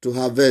to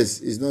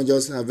harvest. It's not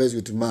just harvest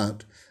with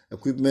mouth.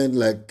 Equipment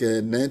like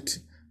net,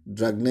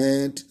 drag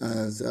net,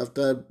 and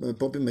after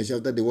pumping machine,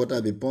 after the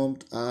water be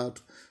pumped out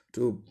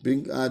to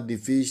bring out the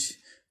fish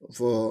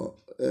for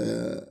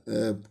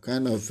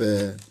kind of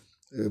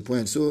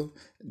point. So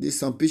these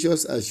some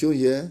pictures are shown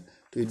here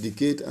to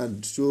indicate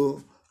and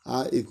show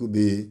how it could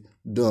be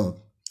done.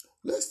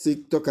 Let's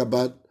talk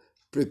about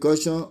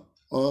precaution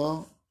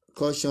or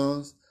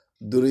cautions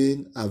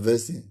during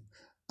harvesting.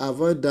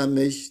 Avoid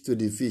damage to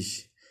the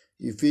fish.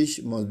 The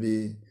fish must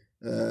be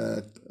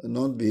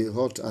not be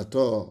hot at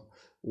all.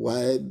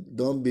 Why?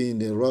 Don't be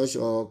in a rush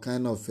or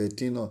kind of a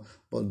thing,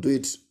 but do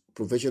it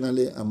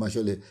professionally and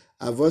maturely.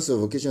 Avoid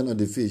suffocation of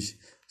the fish.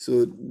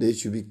 So they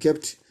should be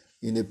kept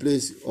in a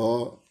place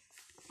or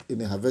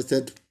in a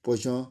harvested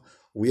portion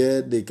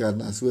where they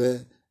can as well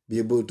be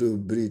able to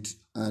breathe,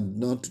 and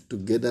not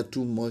together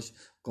too much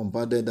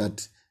compounded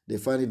that they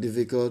find it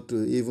difficult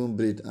to even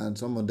breathe, and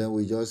some of them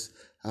will just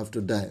have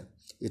to die.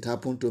 It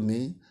happened to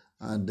me,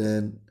 and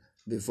then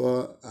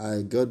before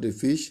I got the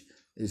fish,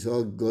 it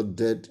all got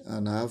dead,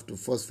 and I have to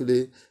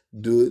forcefully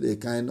do the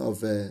kind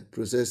of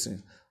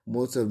processing.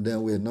 Most of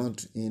them were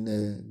not in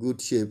a good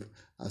shape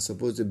as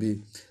supposed to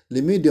be.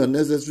 Limit the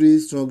unnecessary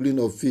struggling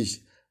of fish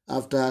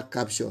after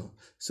capture.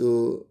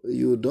 So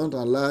you don't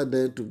allow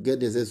them to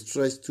get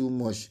stretched too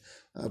much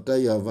after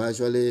you have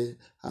actually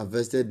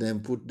harvested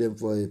them, put them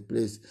for a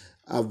place.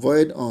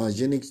 Avoid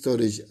unhygienic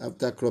storage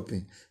after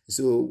cropping.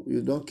 So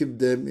you don't keep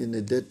them in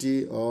a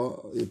dirty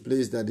or a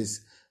place that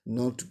is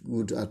not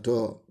good at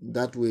all.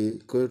 That will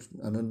cause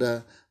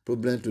another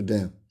problem to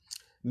them.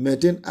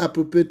 Maintain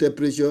appropriate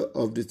temperature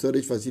of the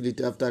storage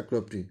facility after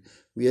cropping.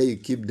 Where you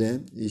keep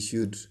them, it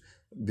should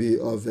be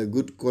of a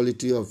good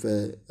quality of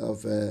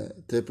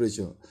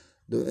temperature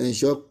to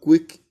ensure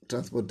quick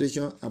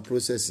transportation and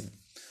processing.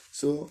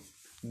 So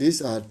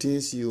these are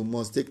things you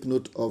must take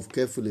note of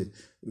carefully.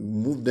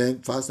 Move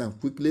them fast and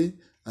quickly,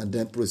 and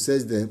then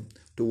process them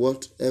to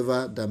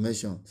whatever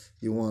dimension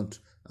you want.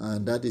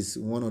 And that is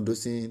one of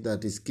those things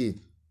that is key.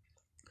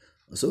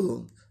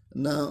 So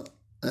now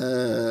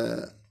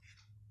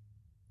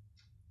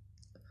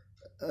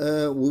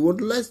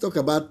let's talk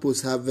about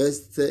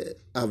post-harvest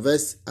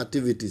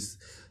activities.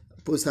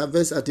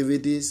 Post-harvest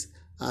activities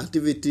are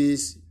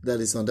activities that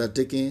is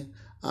undertaken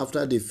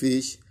after the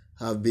fish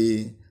have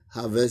been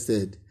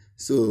harvested.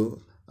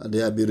 So they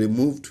have been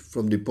removed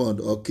from the pond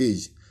or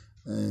cage,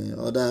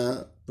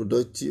 other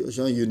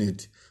production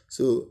unit.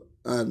 So,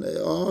 and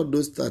all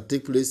those that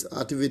take place,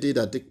 activity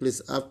that take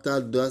place after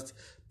that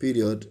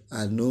period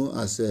are known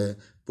as a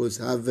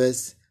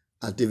post-harvest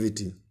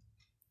activity.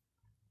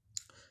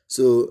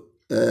 So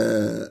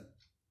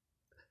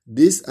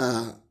these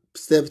are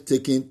steps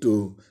taken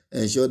to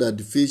ensure that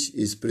the fish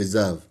is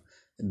preserved.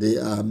 They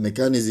are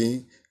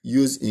mechanisms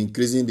used in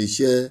increasing the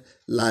share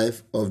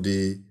life of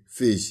the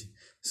fish.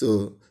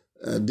 So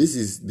this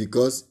is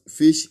because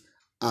fish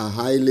are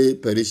highly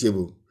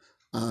perishable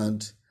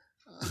and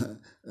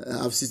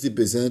have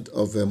 60%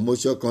 of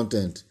moisture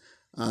content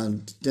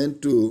and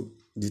tend to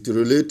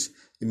deteriorate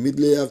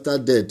immediately after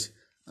death.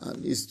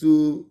 And it's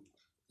too,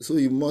 so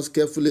you must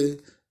carefully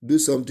do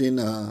something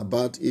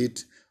about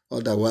it,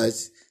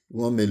 otherwise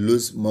one may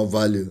lose more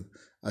value.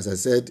 As I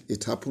said,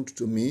 it happened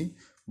to me,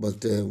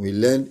 but we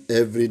learn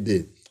every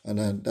day,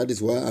 and that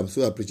is why I'm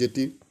so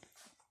appreciative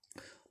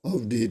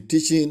of the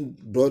teaching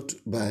brought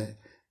by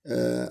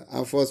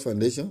Air Force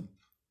Foundation.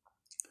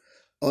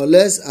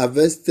 Unless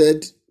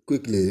harvested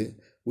quickly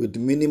with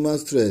minimal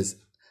stress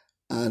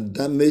and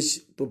damage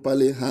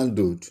properly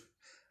handled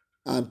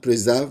and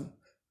preserved,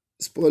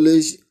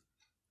 spoilage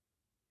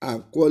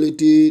and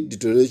quality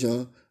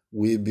deterioration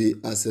will be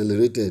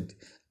accelerated,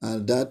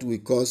 and that will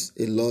cause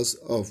a loss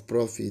of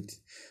profit.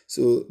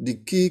 So the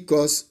key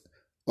cause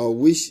of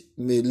which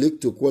may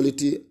lead to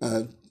quality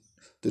and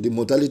to the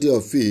mortality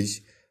of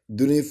fish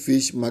during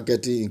fish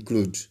marketing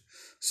include: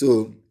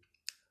 so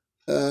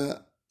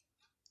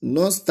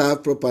not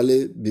starve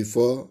properly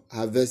before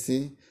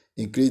harvesting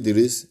increase the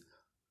risk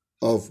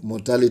of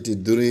mortality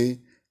during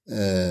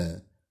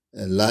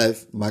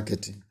live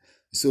marketing.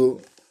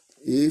 So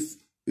if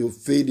you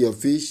feed your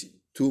fish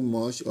too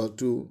much or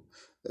too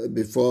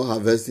before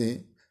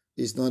harvesting,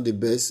 it's not the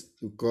best,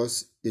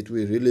 because it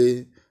will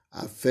really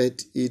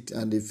affect it,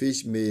 and the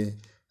fish may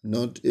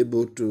not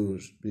able to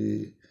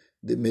be,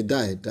 they may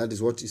die. That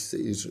is what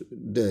is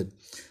dead.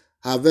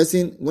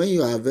 Harvesting, when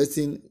you are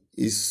harvesting,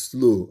 is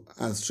slow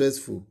and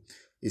stressful.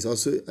 It's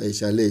also a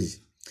challenge.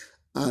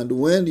 And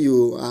when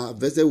you are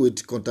harvested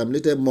with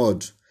contaminated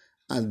mud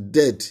and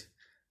dirt,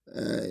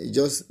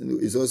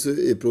 it's also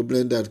a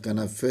problem that can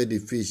affect the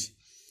fish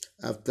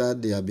after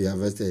they have been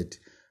harvested.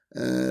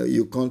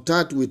 You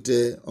contact with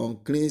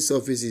unclean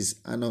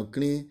surfaces and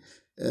unclean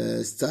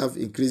stuff,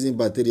 increasing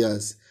bacteria.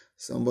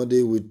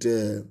 Somebody with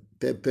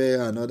pepper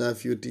and other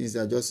few things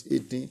are just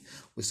eating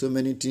with so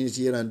many things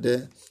here and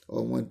there,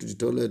 or went to the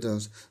toilet.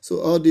 So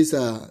all these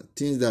are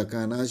things that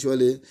can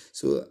actually,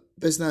 so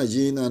personal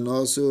hygiene and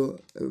also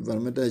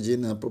environmental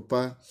hygiene and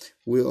proper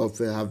way of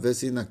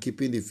harvesting and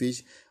keeping the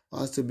fish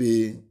has to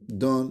be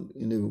done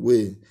in a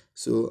way.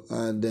 So,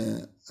 and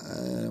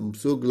I'm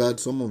so glad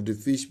some of the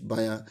fish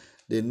buyer,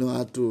 they know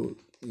how to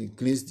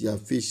cleanse their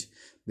fish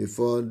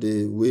before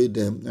they weigh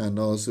them and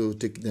also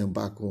take them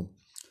back home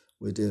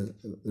with a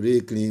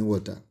really clean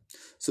water.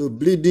 So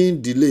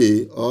bleeding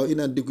delay or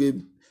inadequate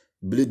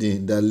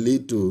bleeding that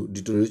lead to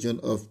deterioration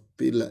of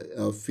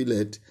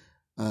fillet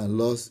and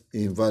loss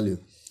in value.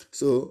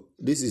 So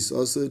this is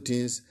also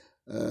things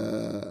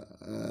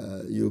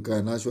you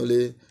can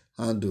actually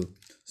handle.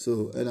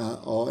 So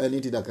or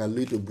anything that can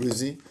lead to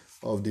bruising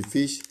of the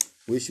fish,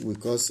 which will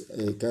cause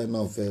a kind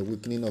of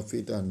weakening of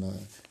it and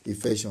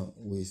infection,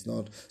 which is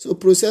not. So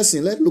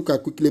processing, let's look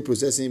at quickly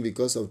processing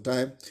because of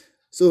time.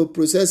 So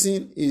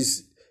processing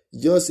is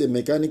just a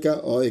mechanical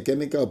or a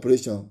chemical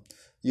operation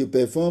you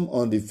perform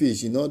on the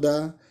fish in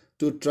order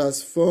to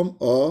transform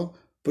or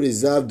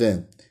preserve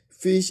them.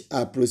 Fish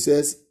are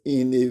processed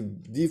in a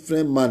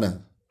different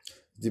manner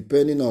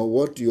depending on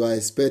what you are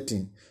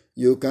expecting.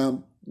 You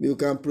can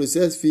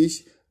process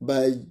fish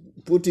by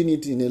putting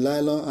it in a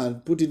nylon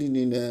and putting it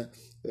in a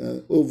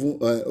oven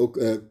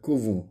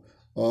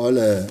or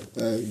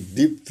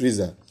deep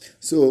freezer.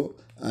 So,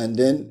 and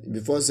then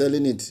before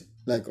selling it,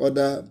 like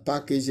other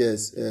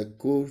packages,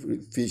 cold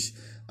fish,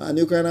 and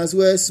you can as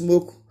well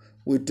smoke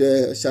with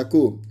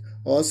charcoal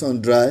or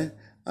sun dry,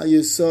 and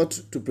you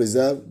salt to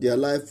preserve their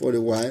life for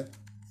a while.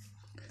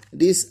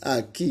 These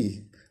are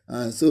key,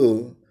 and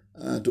so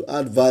to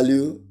add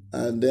value,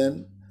 and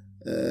then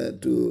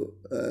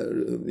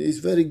it's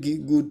very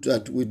good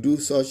that we do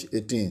such a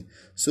thing.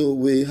 So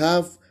we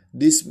have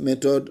this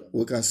method.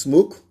 We can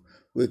smoke,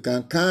 we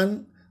can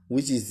can,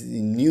 which is the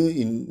new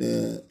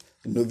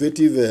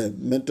innovative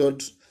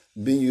method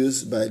being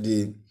used by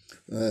the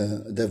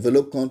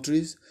developed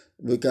countries.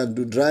 We can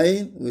do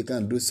drying, we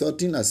can do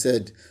salting, as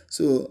said.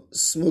 So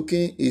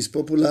smoking is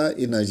popular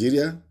in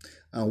Nigeria,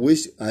 and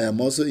which I am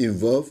also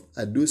involved.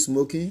 I do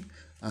smoking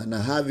and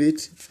I have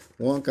it.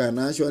 One can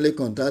actually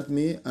contact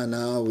me and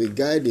I will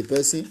guide the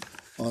person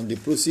on the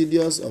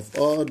procedures of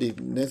all the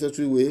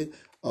necessary way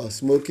of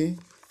smoking.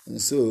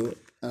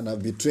 And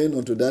I've been trained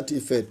onto that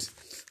effect.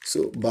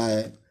 So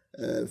by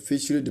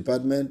fishery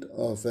department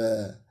of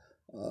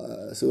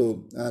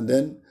and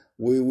then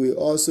we will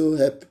also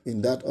help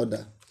in that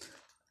order.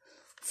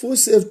 Food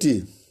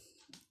safety.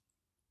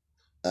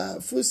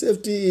 Food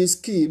safety is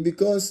key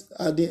because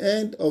at the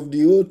end of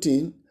the whole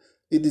thing,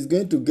 it is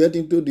going to get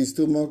into the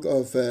stomach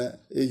of a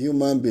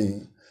human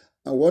being.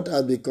 And what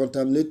has been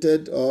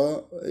contaminated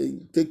or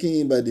taken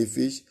in by the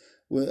fish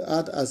will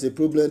act as a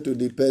problem to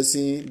the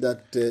person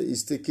that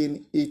is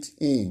taking it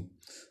in.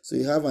 So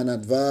you have an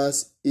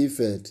adverse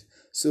effect.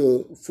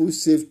 So food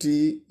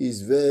safety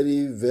is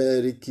very,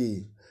 very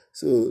key.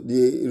 So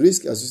the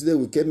risk associated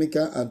with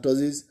chemical and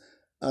toxins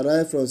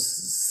arise from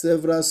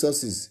several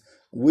sources,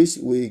 which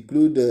will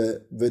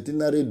include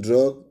veterinary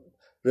drug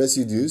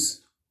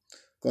residues,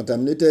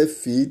 contaminated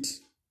feed,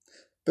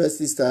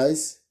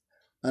 pesticides,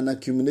 and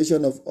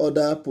accumulation of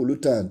other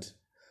pollutants.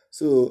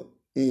 So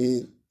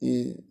in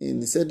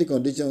certain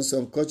conditions,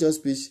 some cultured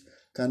species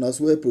can as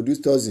well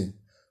produce toxin.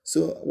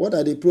 So what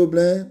are the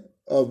problems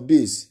of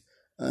this?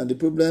 And the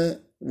problem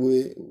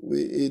with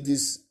it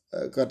is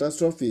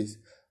catastrophes,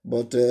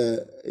 but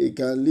it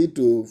can lead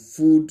to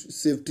food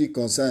safety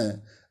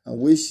concern, and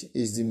which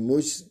is the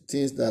most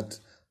things that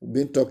we've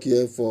been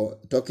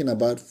talking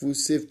about food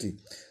safety,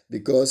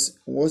 because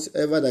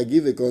whatever that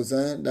give a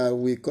concern that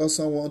will cause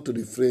someone to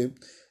refrain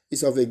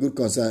is of a good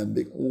concern.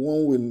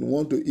 One will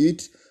want to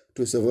eat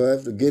to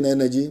survive, to gain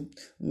energy,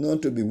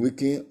 not to be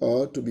weakened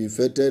or to be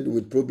infected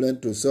with problem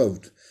to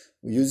solve.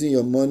 Using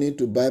your money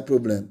to buy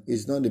problem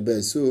is not the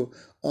best. So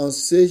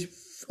unsafe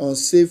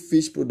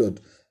fish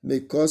product may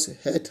cause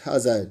health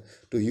hazard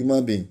to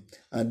human being,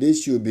 and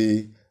this should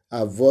be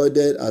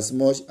avoided as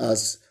much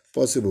as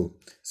possible.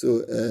 So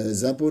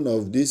example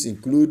of this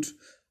include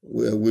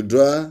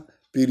withdrawal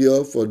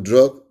period for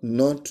drug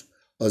not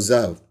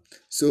observed.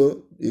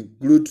 So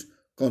include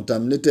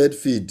contaminated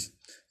feed,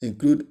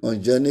 include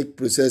unhygienic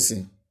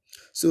processing.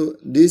 So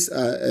these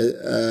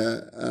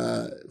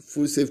are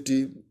food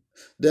safety.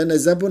 Then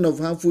example of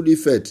harmful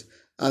effect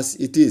as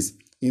it is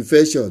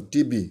infection,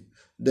 TB,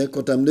 then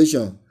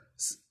contamination,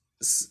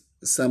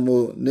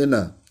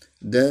 salmonella,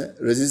 then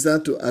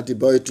resistance to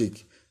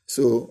antibiotic,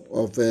 so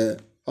of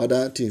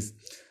other things.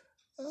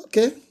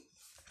 Okay,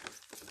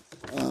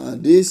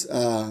 these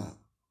are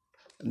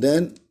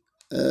then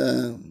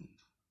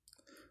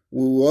we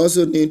will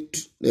also need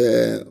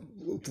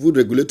food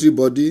regulatory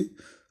body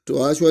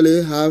to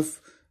actually have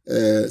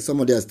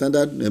some of their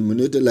standard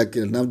nominated like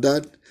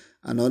NAFDAC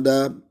and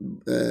other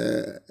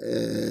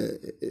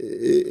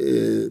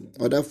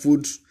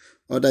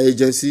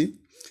agency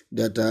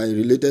that are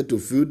related to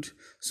food.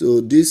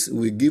 So this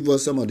will give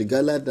us some of the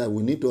guidelines that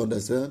we need to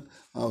understand,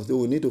 so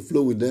we need to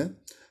flow with them.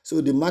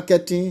 So the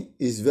marketing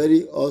is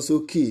very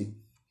also key.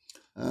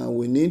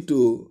 We need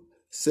to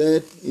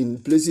set in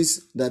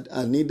places that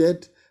are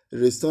needed.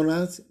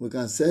 Restaurants, we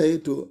can sell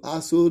to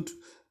household,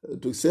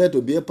 to sell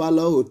to beer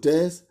parlor,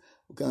 hotels,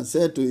 we can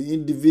sell to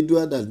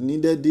individual that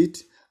needed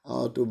it,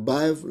 or to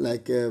buy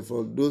like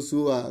for those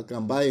who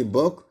can buy in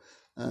bulk,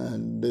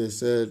 and they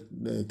said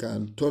they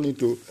can turn it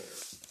to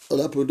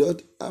other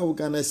product, and we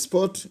can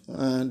export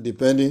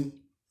depending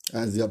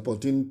as the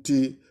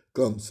opportunity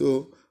comes.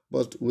 So,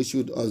 but we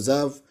should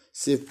observe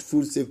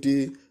food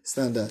safety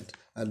standard,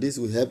 and this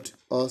will help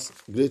us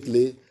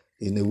greatly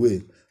in a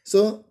way.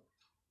 So,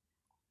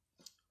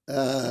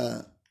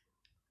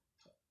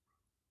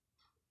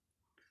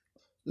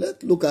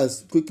 let's look at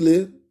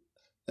quickly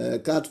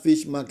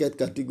catfish market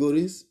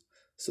categories.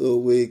 So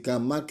we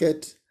can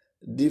market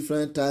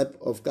different type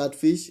of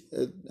catfish,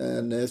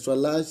 and extra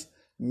large,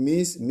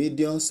 mixed,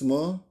 medium,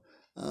 small,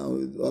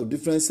 of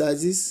different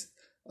sizes,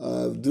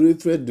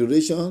 different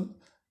duration,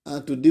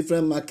 and to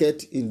different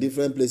market in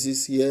different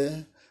places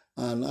here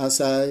and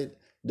outside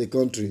the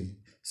country.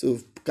 So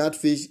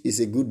catfish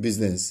is a good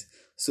business.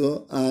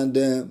 So, and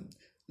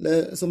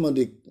some of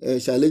the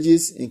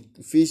challenges in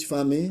fish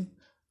farming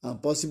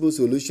and possible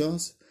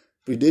solutions: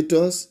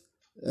 predators,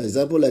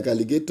 example like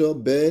alligator,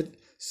 bird,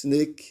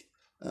 snake.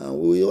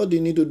 All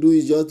you need to do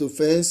is just to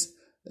fence,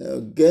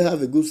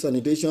 have a good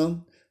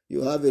sanitation.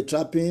 You have a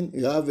trapping,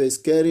 you have a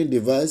scaring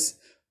device.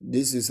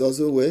 This is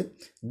also a way.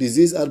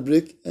 Disease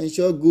outbreak,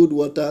 ensure good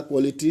water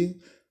quality,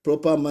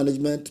 proper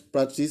management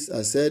practice,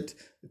 as said,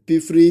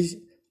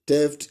 pea-free,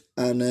 theft,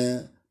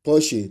 and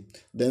poaching.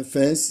 Then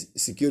fence,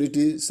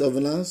 security,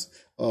 surveillance,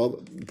 or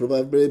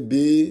probably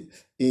be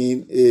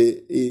in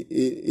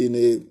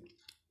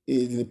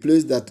a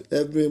place that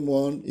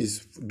everyone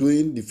is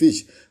doing the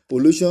fish.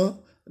 Pollution,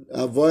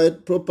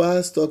 avoid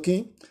proper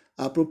stocking,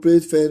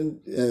 appropriate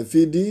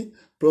feeding,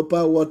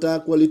 proper water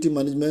quality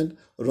management,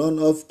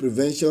 runoff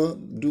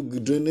prevention, do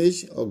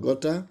drainage or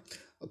gutter,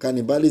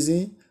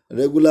 cannibalism,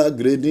 regular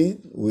grading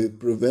will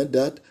prevent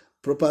that,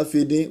 proper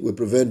feeding will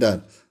prevent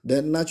that.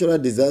 Then natural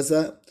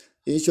disaster,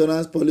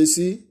 insurance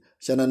policy,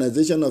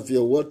 channelization of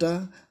your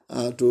water,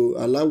 to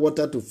allow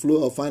water to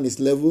flow or find its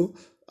level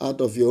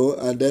out of your,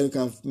 and then you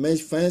can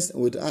mesh fence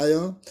with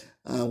iron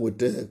and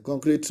with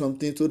concrete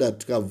something, so that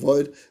you can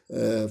avoid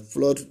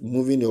flood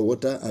moving your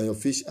water and your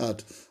fish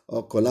out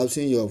or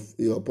collapsing your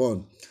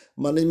pond.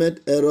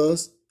 Management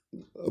errors,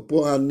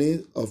 poor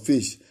handling of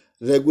fish,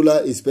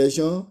 regular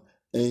inspection,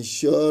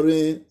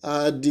 ensuring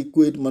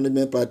adequate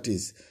management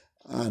practice,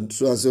 and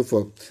so on and so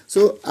forth.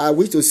 So I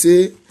wish to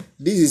say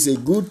this is a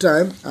good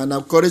time, and I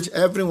encourage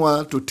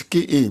everyone to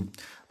key in.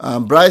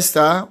 Bright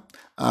Star,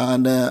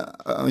 and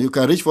you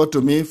can reach out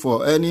to me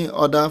for any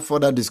other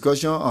further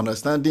discussion,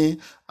 understanding,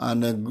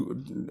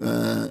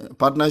 and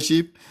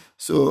partnership.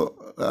 So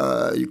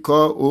you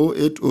call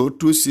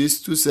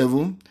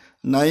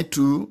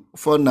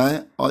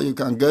 08026279249, or you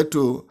can get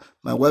to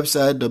my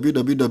website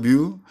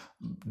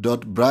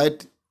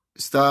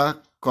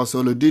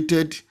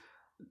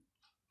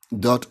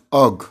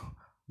www.brightstarconsolidated.org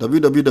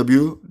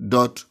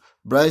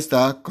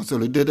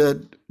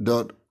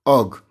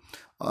www.brightstarconsolidated.org.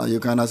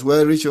 You can as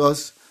well reach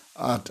us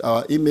at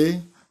our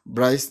email,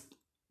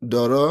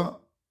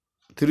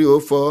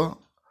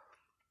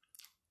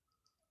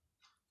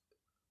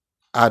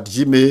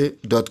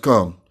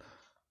 bricedoro304@gmail.com.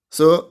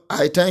 So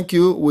I thank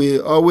you. We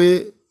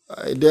always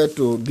there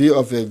to be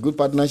of a good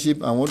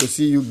partnership. I want to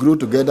see you grow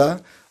together,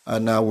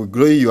 and we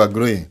grow. You are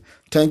growing.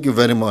 Thank you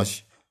very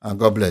much, and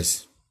God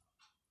bless.